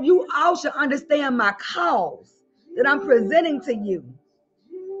you all should understand my cause that I'm presenting to you.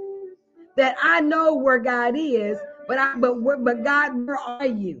 That I know where God is, but God, where are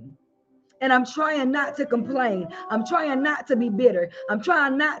you? And I'm trying not to complain. I'm trying not to be bitter. I'm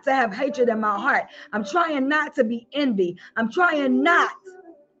trying not to have hatred in my heart. I'm trying not to be envy. I'm trying not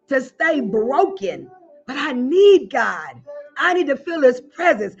to stay broken. But I need God. I need to feel his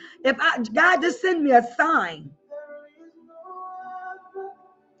presence. God just send me a sign.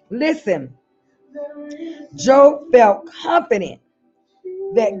 Listen, Job felt confident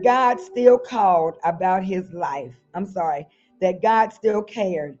that God still called about his life. That God still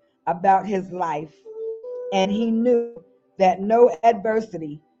cared about his life. And he knew that no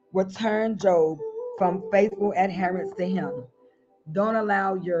adversity would turn Job from faithful adherence to him. Don't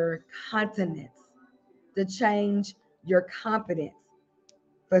allow your countenance to change your confidence.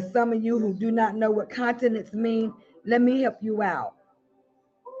 For some of you who do not know what continence mean, let me help you out.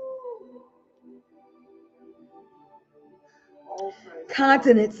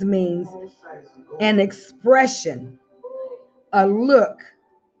 Continence means an expression, a look,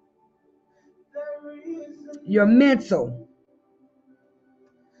 your mental,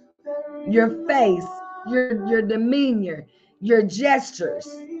 your face, your demeanor, your gestures,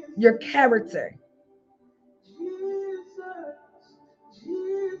 your character.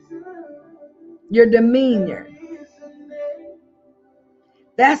 Your demeanor.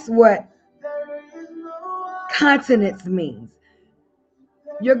 That's what continence means.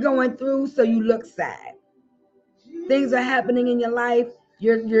 You're going through, so you look sad. Things are happening in your life.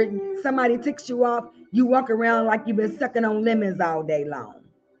 Somebody ticks you off. You walk around like you've been sucking on lemons all day long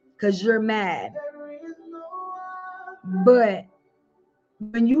because you're mad. But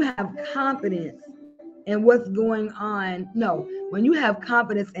when you have confidence in what's going on, when you have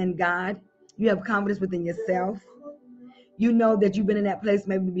confidence in God, you have confidence within yourself. You know that you've been in that place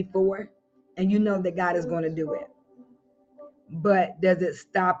maybe before, and you know that God is going to do it. But does it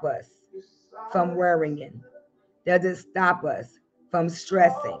stop us from worrying? Does it stop us from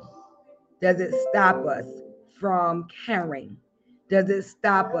stressing? Does it stop us from caring? Does it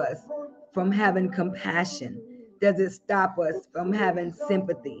stop us from having compassion? Does it stop us from having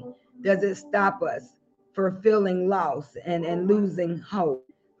sympathy? Does it stop us from feeling lost and losing hope?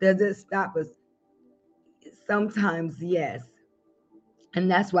 Does it stop us? Sometimes, yes. And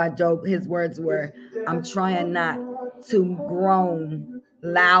that's why Job, his words were, I'm trying not to groan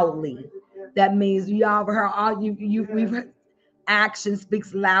loudly. That means you all heard all we've heard, action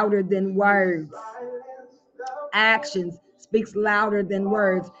speaks louder than words. Actions speaks louder than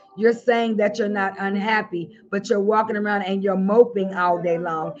words. You're saying that you're not unhappy, but you're walking around and you're moping all day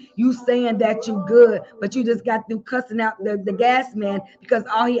long. You saying that you good, but you just got through cussing out the gas man because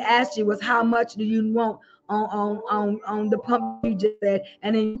all he asked you was how much do you want on the pump you just said,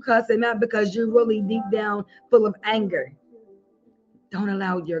 and then you cuss him out because you're really deep down full of anger. Don't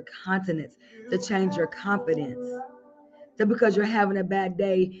allow your countenance to change your confidence. So because you're having a bad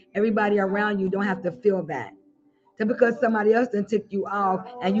day, everybody around you don't have to feel that. So because somebody else done tick you off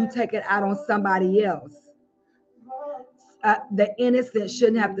and you take it out on somebody else. The innocent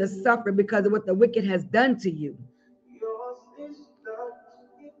shouldn't have to suffer because of what the wicked has done to you.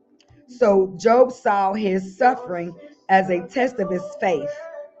 So Job saw his suffering as a test of his faith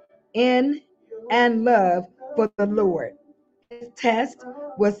in and love for the Lord. His test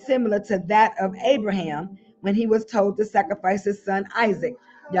was similar to that of Abraham when he was told to sacrifice his son Isaac.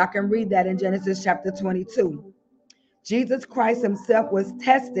 Y'all can read that in Genesis chapter 22. Jesus Christ himself was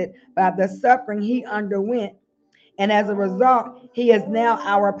tested by the suffering he underwent, and as a result, he is now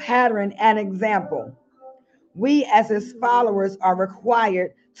our pattern and example. We, as his followers, are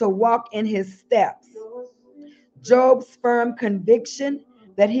required to walk in his steps. Job's firm conviction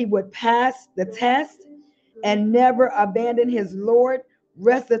that he would pass the test and never abandon his Lord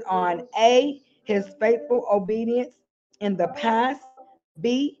rested on A, his faithful obedience in the past,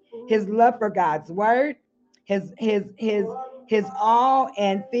 B, his love for God's word, his awe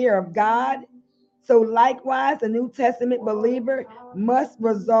and fear of God. So likewise, the New Testament believer must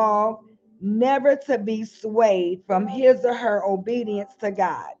resolve never to be swayed from his or her obedience to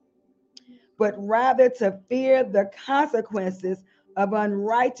God, but rather to fear the consequences of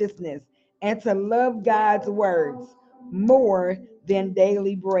unrighteousness and to love God's words more than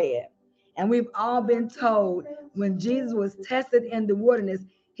daily bread. And we've all been told when Jesus was tested in the wilderness,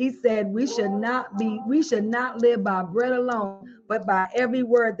 he said we should not live by bread alone, but by every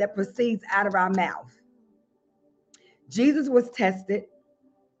word that proceeds out of our mouth. Jesus was tested.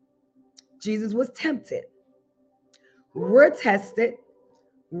 Jesus was tempted. We're tested.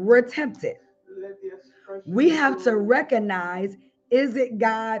 We're tempted. We have to recognize, is it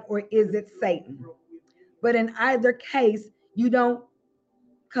God or is it Satan? But in either case, you don't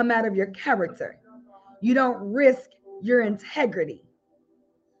come out of your character. You don't risk your integrity.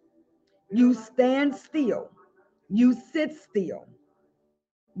 You stand still. You sit still.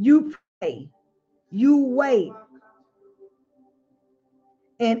 You pray. You wait.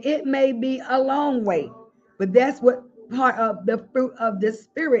 And it may be a long wait, but that's what part of the fruit of the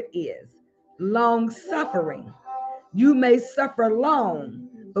Spirit is. Long suffering. You may suffer long,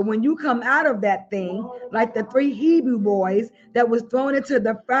 but when you come out of that thing, like the 3 Hebrew boys that was thrown into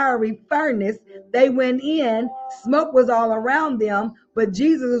the fiery furnace, they went in, smoke was all around them, but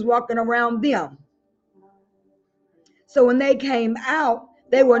Jesus was walking around them. So when they came out,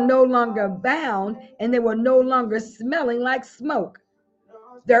 they were no longer bound and they were no longer smelling like smoke.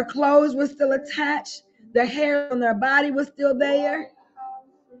 Their clothes were still attached, their hair on their body was still there,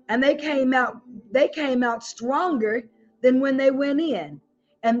 and they came out stronger than when they went in.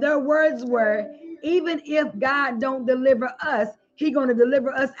 And their words were, even if God don't deliver us, he's going to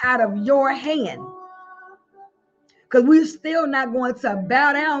deliver us out of your hand. Because we're still not going to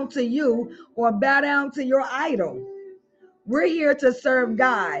bow down to you or bow down to your idol. We're here to serve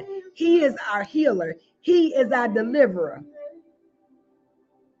God. He is our healer. He is our deliverer.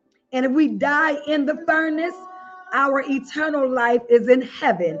 And if we die in the furnace, our eternal life is in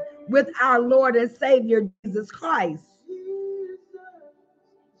heaven with our Lord and Savior, Jesus Christ.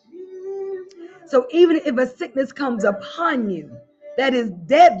 So even if a sickness comes upon you that is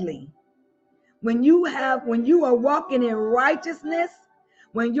deadly, when you are walking in righteousness,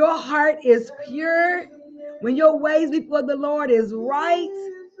 when your heart is pure, when your ways before the Lord is right,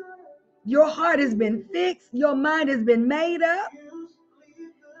 your heart has been fixed, your mind has been made up.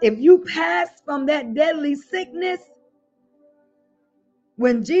 If you pass from that deadly sickness,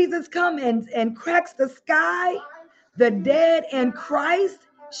 when Jesus comes and cracks the sky, the dead in Christ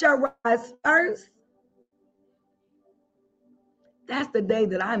shall rise first. That's the day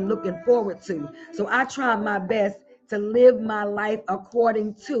that I'm looking forward to. So I try my best to live my life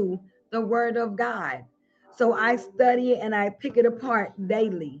according to the word of God. So I study it and I pick it apart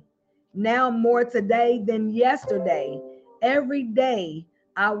daily. Now more today than yesterday. Every day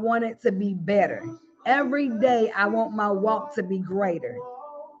I want it to be better. Every day I want my walk to be greater.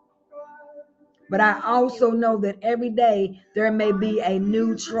 But I also know that every day there may be a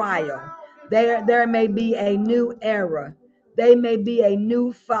new trial. There may be a new era. they may be a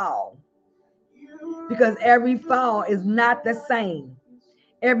new fall. Because every fall is not the same.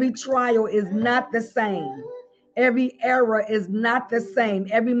 Every trial is not the same. Every error is not the same.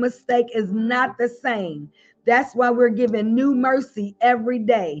 Every mistake is not the same. That's why we're given new mercy every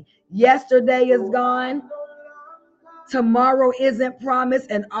day. Yesterday is gone. Tomorrow isn't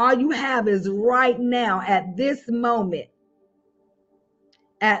promised. And all you have is right now, at this moment.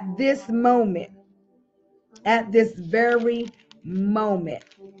 At this moment. At this very moment.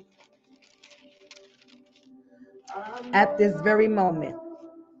 At this very moment.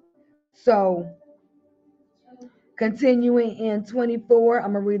 So, continuing in 24,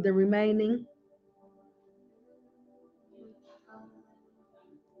 I'm going to read the remaining.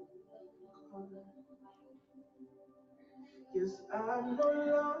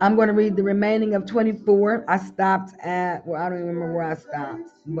 I'm going to read the remaining of 24. I stopped at, well, I don't even remember where I stopped,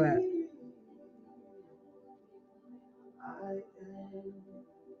 but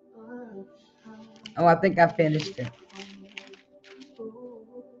oh, I think I finished it.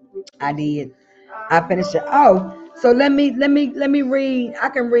 I did. I finished it. Oh, so let me read. I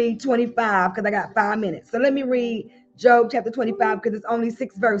can read 25 because I got 5 minutes. So let me read Job chapter 25 because it's only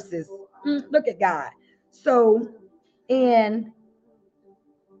 6 verses. Look at God. So in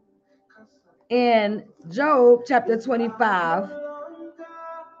Job chapter 25,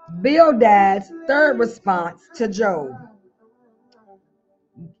 Bildad's third response to Job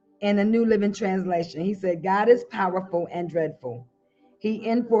in the New Living Translation, he said, God is powerful and dreadful. He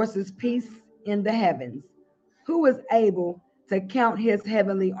enforces peace in the heavens. Who is able to count his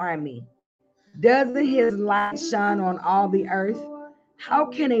heavenly army? Doesn't his light shine on all the earth? How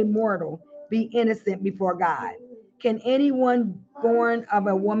can a mortal be innocent before God? Can anyone born of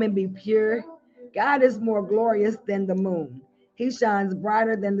a woman be pure? God is more glorious than the moon. He shines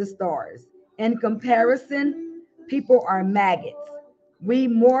brighter than the stars. In comparison, people are maggots. We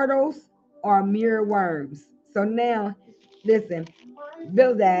mortals are mere worms. So now, listen,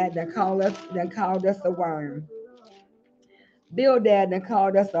 Bildad that called us a worm. Bildad that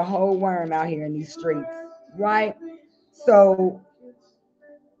called us a whole worm out here in these streets, right? So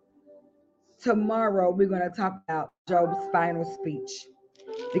tomorrow we're going to talk about Job's final speech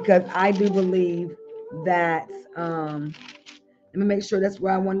because I do believe that let me make sure that's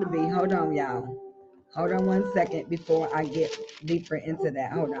where I want to be. Hold on, y'all. Hold on 1 second before I get deeper into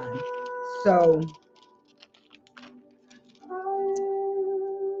that. Hold on. So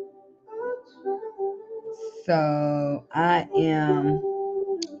I am,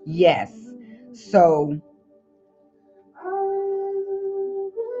 yes. So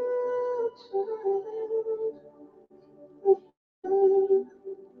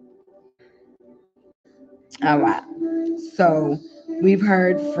all right. So we've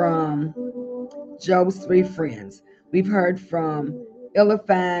heard from Job's 3 friends. We've heard from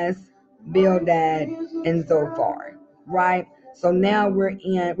Eliphaz, Bildad, and Zophar, right? So now we're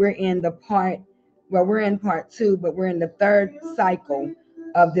in the part, well, we're in part 2, but we're in the third cycle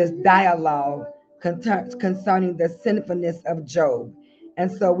of this dialogue concerning the sinfulness of Job. And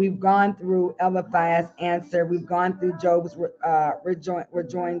so we've gone through Eliphaz's answer. We've gone through Job's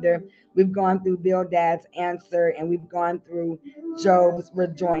rejoinder. We've gone through Bildad's answer, and we've gone through Job's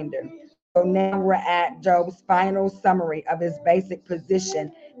rejoinder. So now we're at Job's final summary of his basic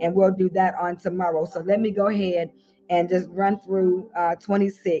position, and we'll do that on tomorrow. So let me go ahead and just run through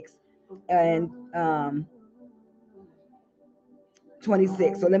 26 and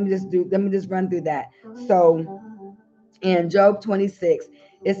 26. So let me just run through that. So in Job 26,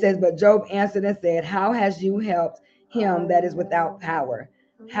 it says, but Job answered and said, how has you helped him that is without power?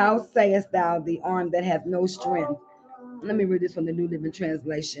 How sayest thou the arm that hath no strength? Let me read this from the New Living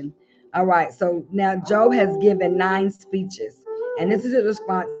Translation. All right, so now Job has given 9 speeches, and this is a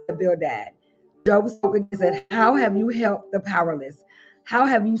response to Bildad. Job spoke and said, how have you helped the powerless? How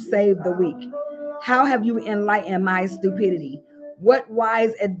have you saved the weak? How have you enlightened my stupidity? What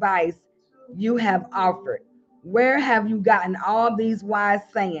wise advice you have offered? Where have you gotten all these wise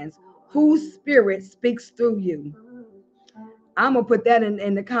sayings? Whose spirit speaks through you? I'm going to put that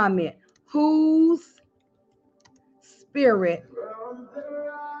in the comment. Whose spirit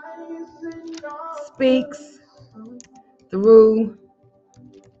speaks through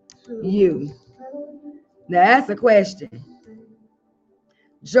you? Now that's a question.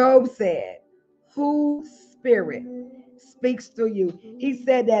 Job said, whose spirit speaks through you? He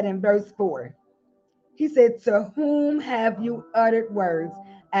said that in verse 4. He said, to whom have you uttered words,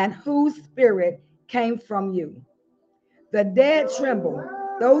 and whose spirit came from you? The dead tremble.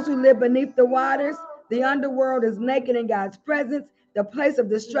 Those who live beneath the waters, the underworld is naked in God's presence. The place of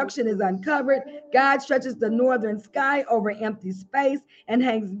destruction is uncovered. God stretches the northern sky over empty space and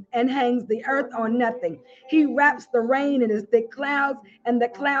hangs the earth on nothing. He wraps the rain in his thick clouds, and the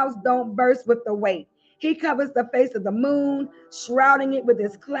clouds don't burst with the weight. He covers the face of the moon, shrouding it with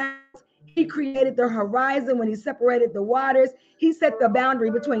his clouds. He created the horizon when he separated the waters. He set the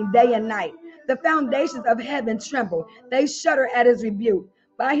boundary between day and night. The foundations of heaven tremble. They shudder at his rebuke.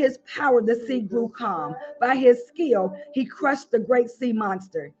 By his power, the sea grew calm. By his skill, he crushed the great sea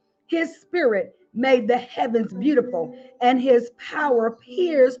monster. His spirit made the heavens beautiful, and his power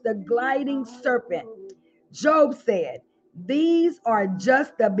pierced the gliding serpent. Job said, "These are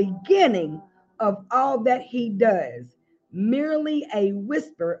just the beginning of all that he does, merely a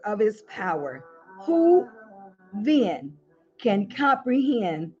whisper of his power. Who then can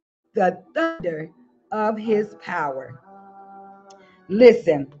comprehend the thunder of his power?"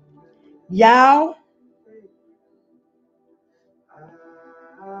 Listen, y'all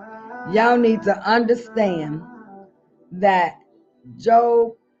need to understand that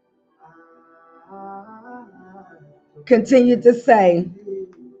Job continued to say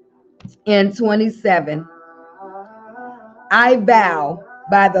in 27, "I vow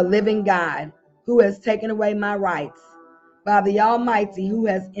by the living God who has taken away my rights, by the Almighty who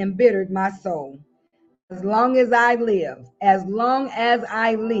has embittered my soul. As long as I live,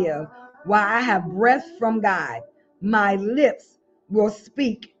 while I have breath from God, my lips will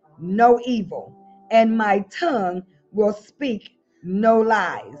speak no evil, and my tongue will speak no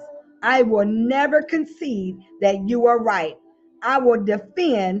lies. I will never concede that you are right. I will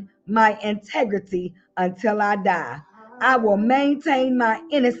defend my integrity until I die. I will maintain my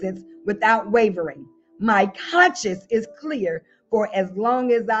innocence without wavering. My conscience is clear for as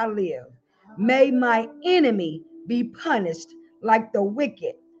long as I live. May my enemy be punished like the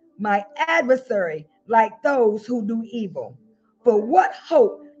wicked, my adversary like those who do evil. For what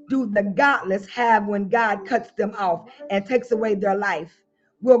hope do the godless have when God cuts them off and takes away their life?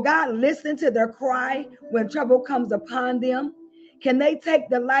 Will God listen to their cry when trouble comes upon them? Can they take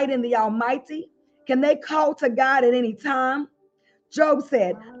delight in the Almighty? Can they call to God at any time? Job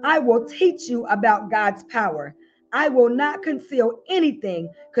said, "I will teach you about God's power. I will not conceal anything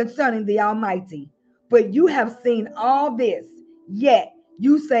concerning the Almighty. But you have seen all this, yet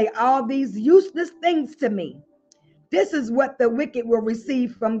you say all these useless things to me. This is what the wicked will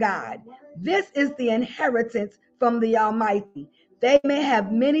receive from God. This is the inheritance from the Almighty. They may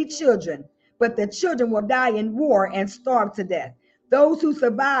have many children, but the children will die in war and starve to death. Those who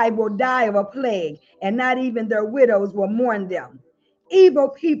survive will die of a plague, and not even their widows will mourn them. Evil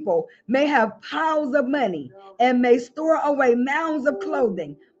people may have piles of money and may store away mounds of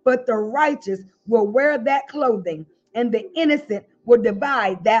clothing, but the righteous will wear that clothing, and the innocent will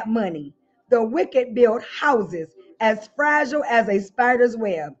divide that money. The wicked build houses as fragile as a spider's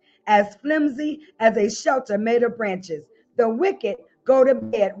web, as flimsy as a shelter made of branches. The wicked go to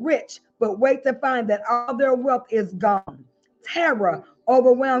bed rich, but wait to find that all their wealth is gone. Terror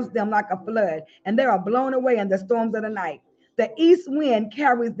overwhelms them like a flood, and they are blown away in the storms of the night. The east wind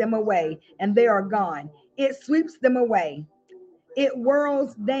carries them away, and they are gone. It sweeps them away. It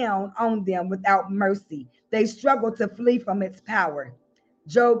whirls down on them without mercy. They struggle to flee from its power.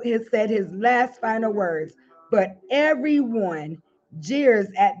 Job has said his last final words, but everyone jeers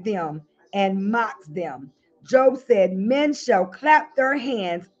at them and mocks them. Job said, "Men shall clap their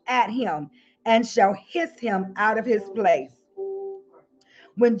hands at him and shall hiss him out of his place."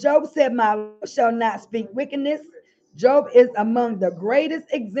 When Job said, "My lips shall not speak wickedness," Job is among the greatest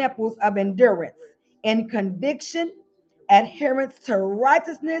examples of endurance in conviction, adherence to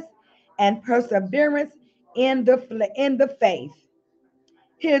righteousness, and perseverance in the faith.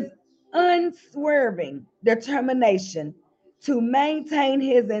 His unswerving determination to maintain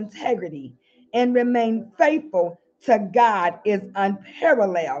his integrity and remain faithful to God is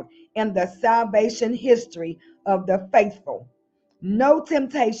unparalleled in the salvation history of the faithful. No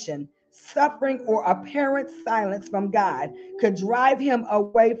temptation, suffering, or apparent silence from God could drive him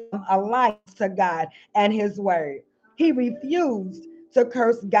away from alliance to God and his word. He refused to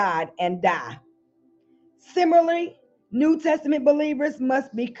curse God and die. Similarly, New Testament believers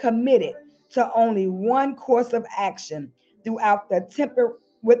must be committed to only one course of action throughout the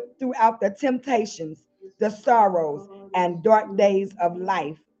temptations, the sorrows, and dark days of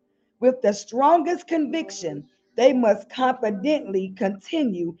life. With the strongest conviction, they must confidently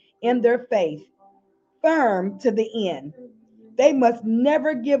continue in their faith, firm to the end. They must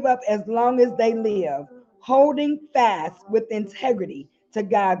never give up as long as they live, holding fast with integrity to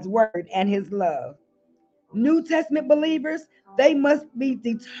God's word and his love. New Testament believers, they must be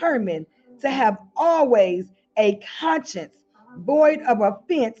determined to have always a conscience void of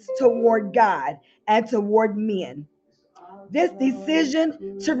offense toward God and toward men. This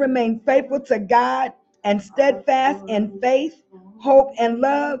decision to remain faithful to God and steadfast in faith, hope, and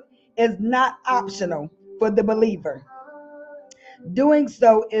love is not optional for the believer. Doing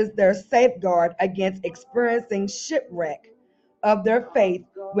so is their safeguard against experiencing shipwreck of their faith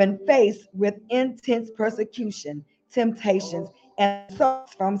when faced with intense persecution, temptations, and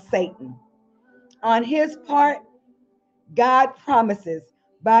assaults from Satan. On his part, God promises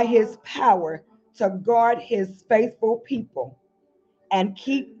by his power to guard his faithful people and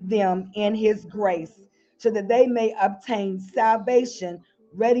keep them in his grace so that they may obtain salvation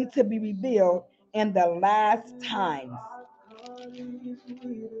ready to be revealed in the last times.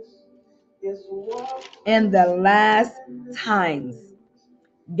 In the last times,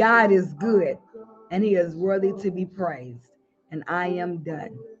 God is good and he is worthy to be praised. And I am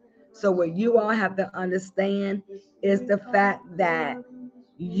done. So what you all have to understand is the fact that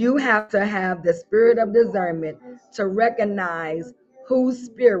you have to have the spirit of discernment to recognize whose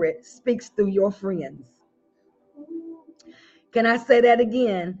spirit speaks through your friends. Can I say that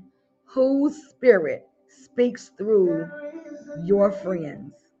again? Whose spirit speaks through your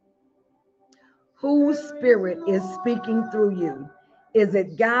friends? Whose spirit is speaking through you? Is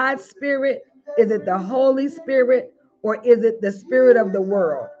it God's spirit? Is it the Holy Spirit? Or is it the spirit of the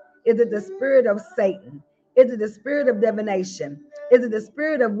world? Is it the spirit of Satan? Is it the spirit of divination? Is it the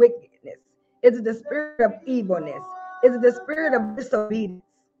spirit of wickedness? Is it the spirit of evilness? Is it the spirit of disobedience?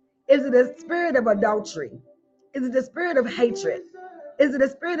 Is it the spirit of adultery? Is it the spirit of hatred? Is it the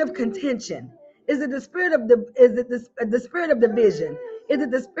spirit of contention? Is it the spirit of the spirit of division? Is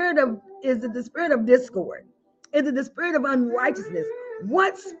it the spirit of discord? Is it the spirit of unrighteousness?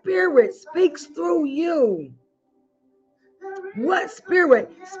 What spirit speaks through you? What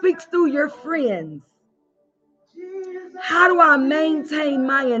spirit speaks through your friends? How do I maintain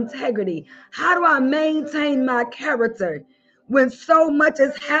my integrity? How do I maintain my character when so much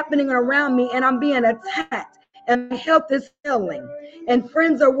is happening around me and I'm being attacked and my health is failing and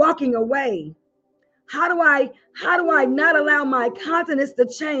friends are walking away? How do I not allow my countenance to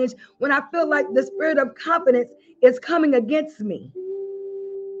change when I feel like the spirit of confidence is coming against me?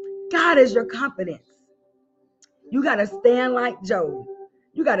 God is your confidence. You got to stand like Job.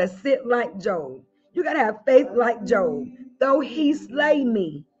 You got to sit like Job. You got to have faith like Job. Though he slay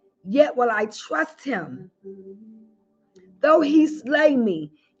me, yet will I trust him. Though he slay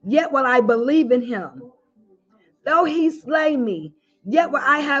me, yet will I believe in him. Though he slay me, yet will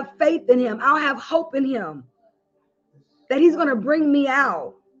I have faith in him. I'll have hope in him that he's going to bring me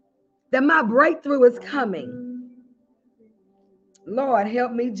out, that my breakthrough is coming. Lord,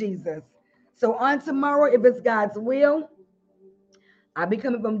 help me, Jesus. So on tomorrow, if it's God's will, I'll be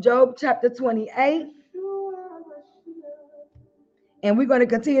coming from Job chapter 28. And we're going to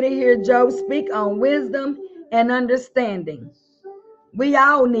continue to hear Job speak on wisdom and understanding. We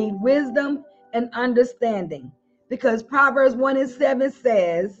all need wisdom and understanding because Proverbs 1:7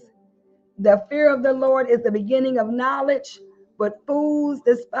 says, the fear of the Lord is the beginning of knowledge, but fools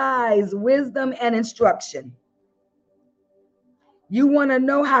despise wisdom and instruction. You want to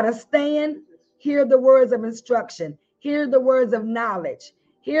know how to stand? Hear the words of instruction. Hear the words of knowledge.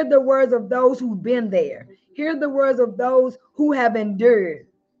 Hear the words of those who've been there. Hear the words of those who have endured.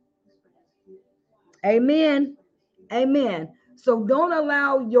 Amen. Amen. So don't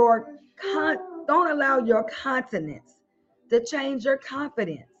allow your countenance to change your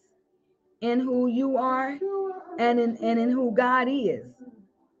confidence in who you are and in who God is.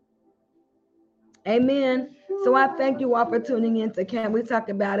 Amen. So I thank you all for tuning in to Can We Talk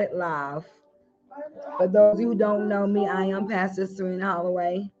About It Live. For those who don't know me, I am Pastor Serena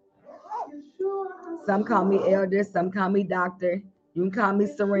Holloway. Some call me Elder, some call me Doctor. You can call me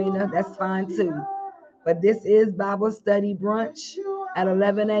Serena, that's fine too. But this is Bible Study Brunch at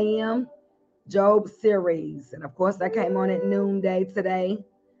 11 a.m. Job series. And of course, I came on at noonday today.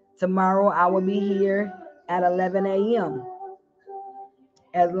 Tomorrow, I will be here at 11 a.m.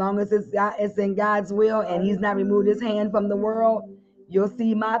 As long as it's in God's will and he's not removed his hand from the world, you'll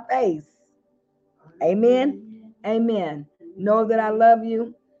see my face. Amen. Amen. Know that I love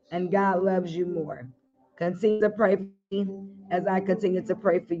you and God loves you more. Continue to pray for me as I continue to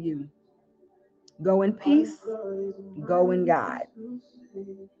pray for you. Go in peace. Go in God.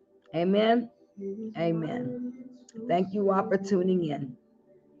 Amen. Amen. Thank you all for tuning in.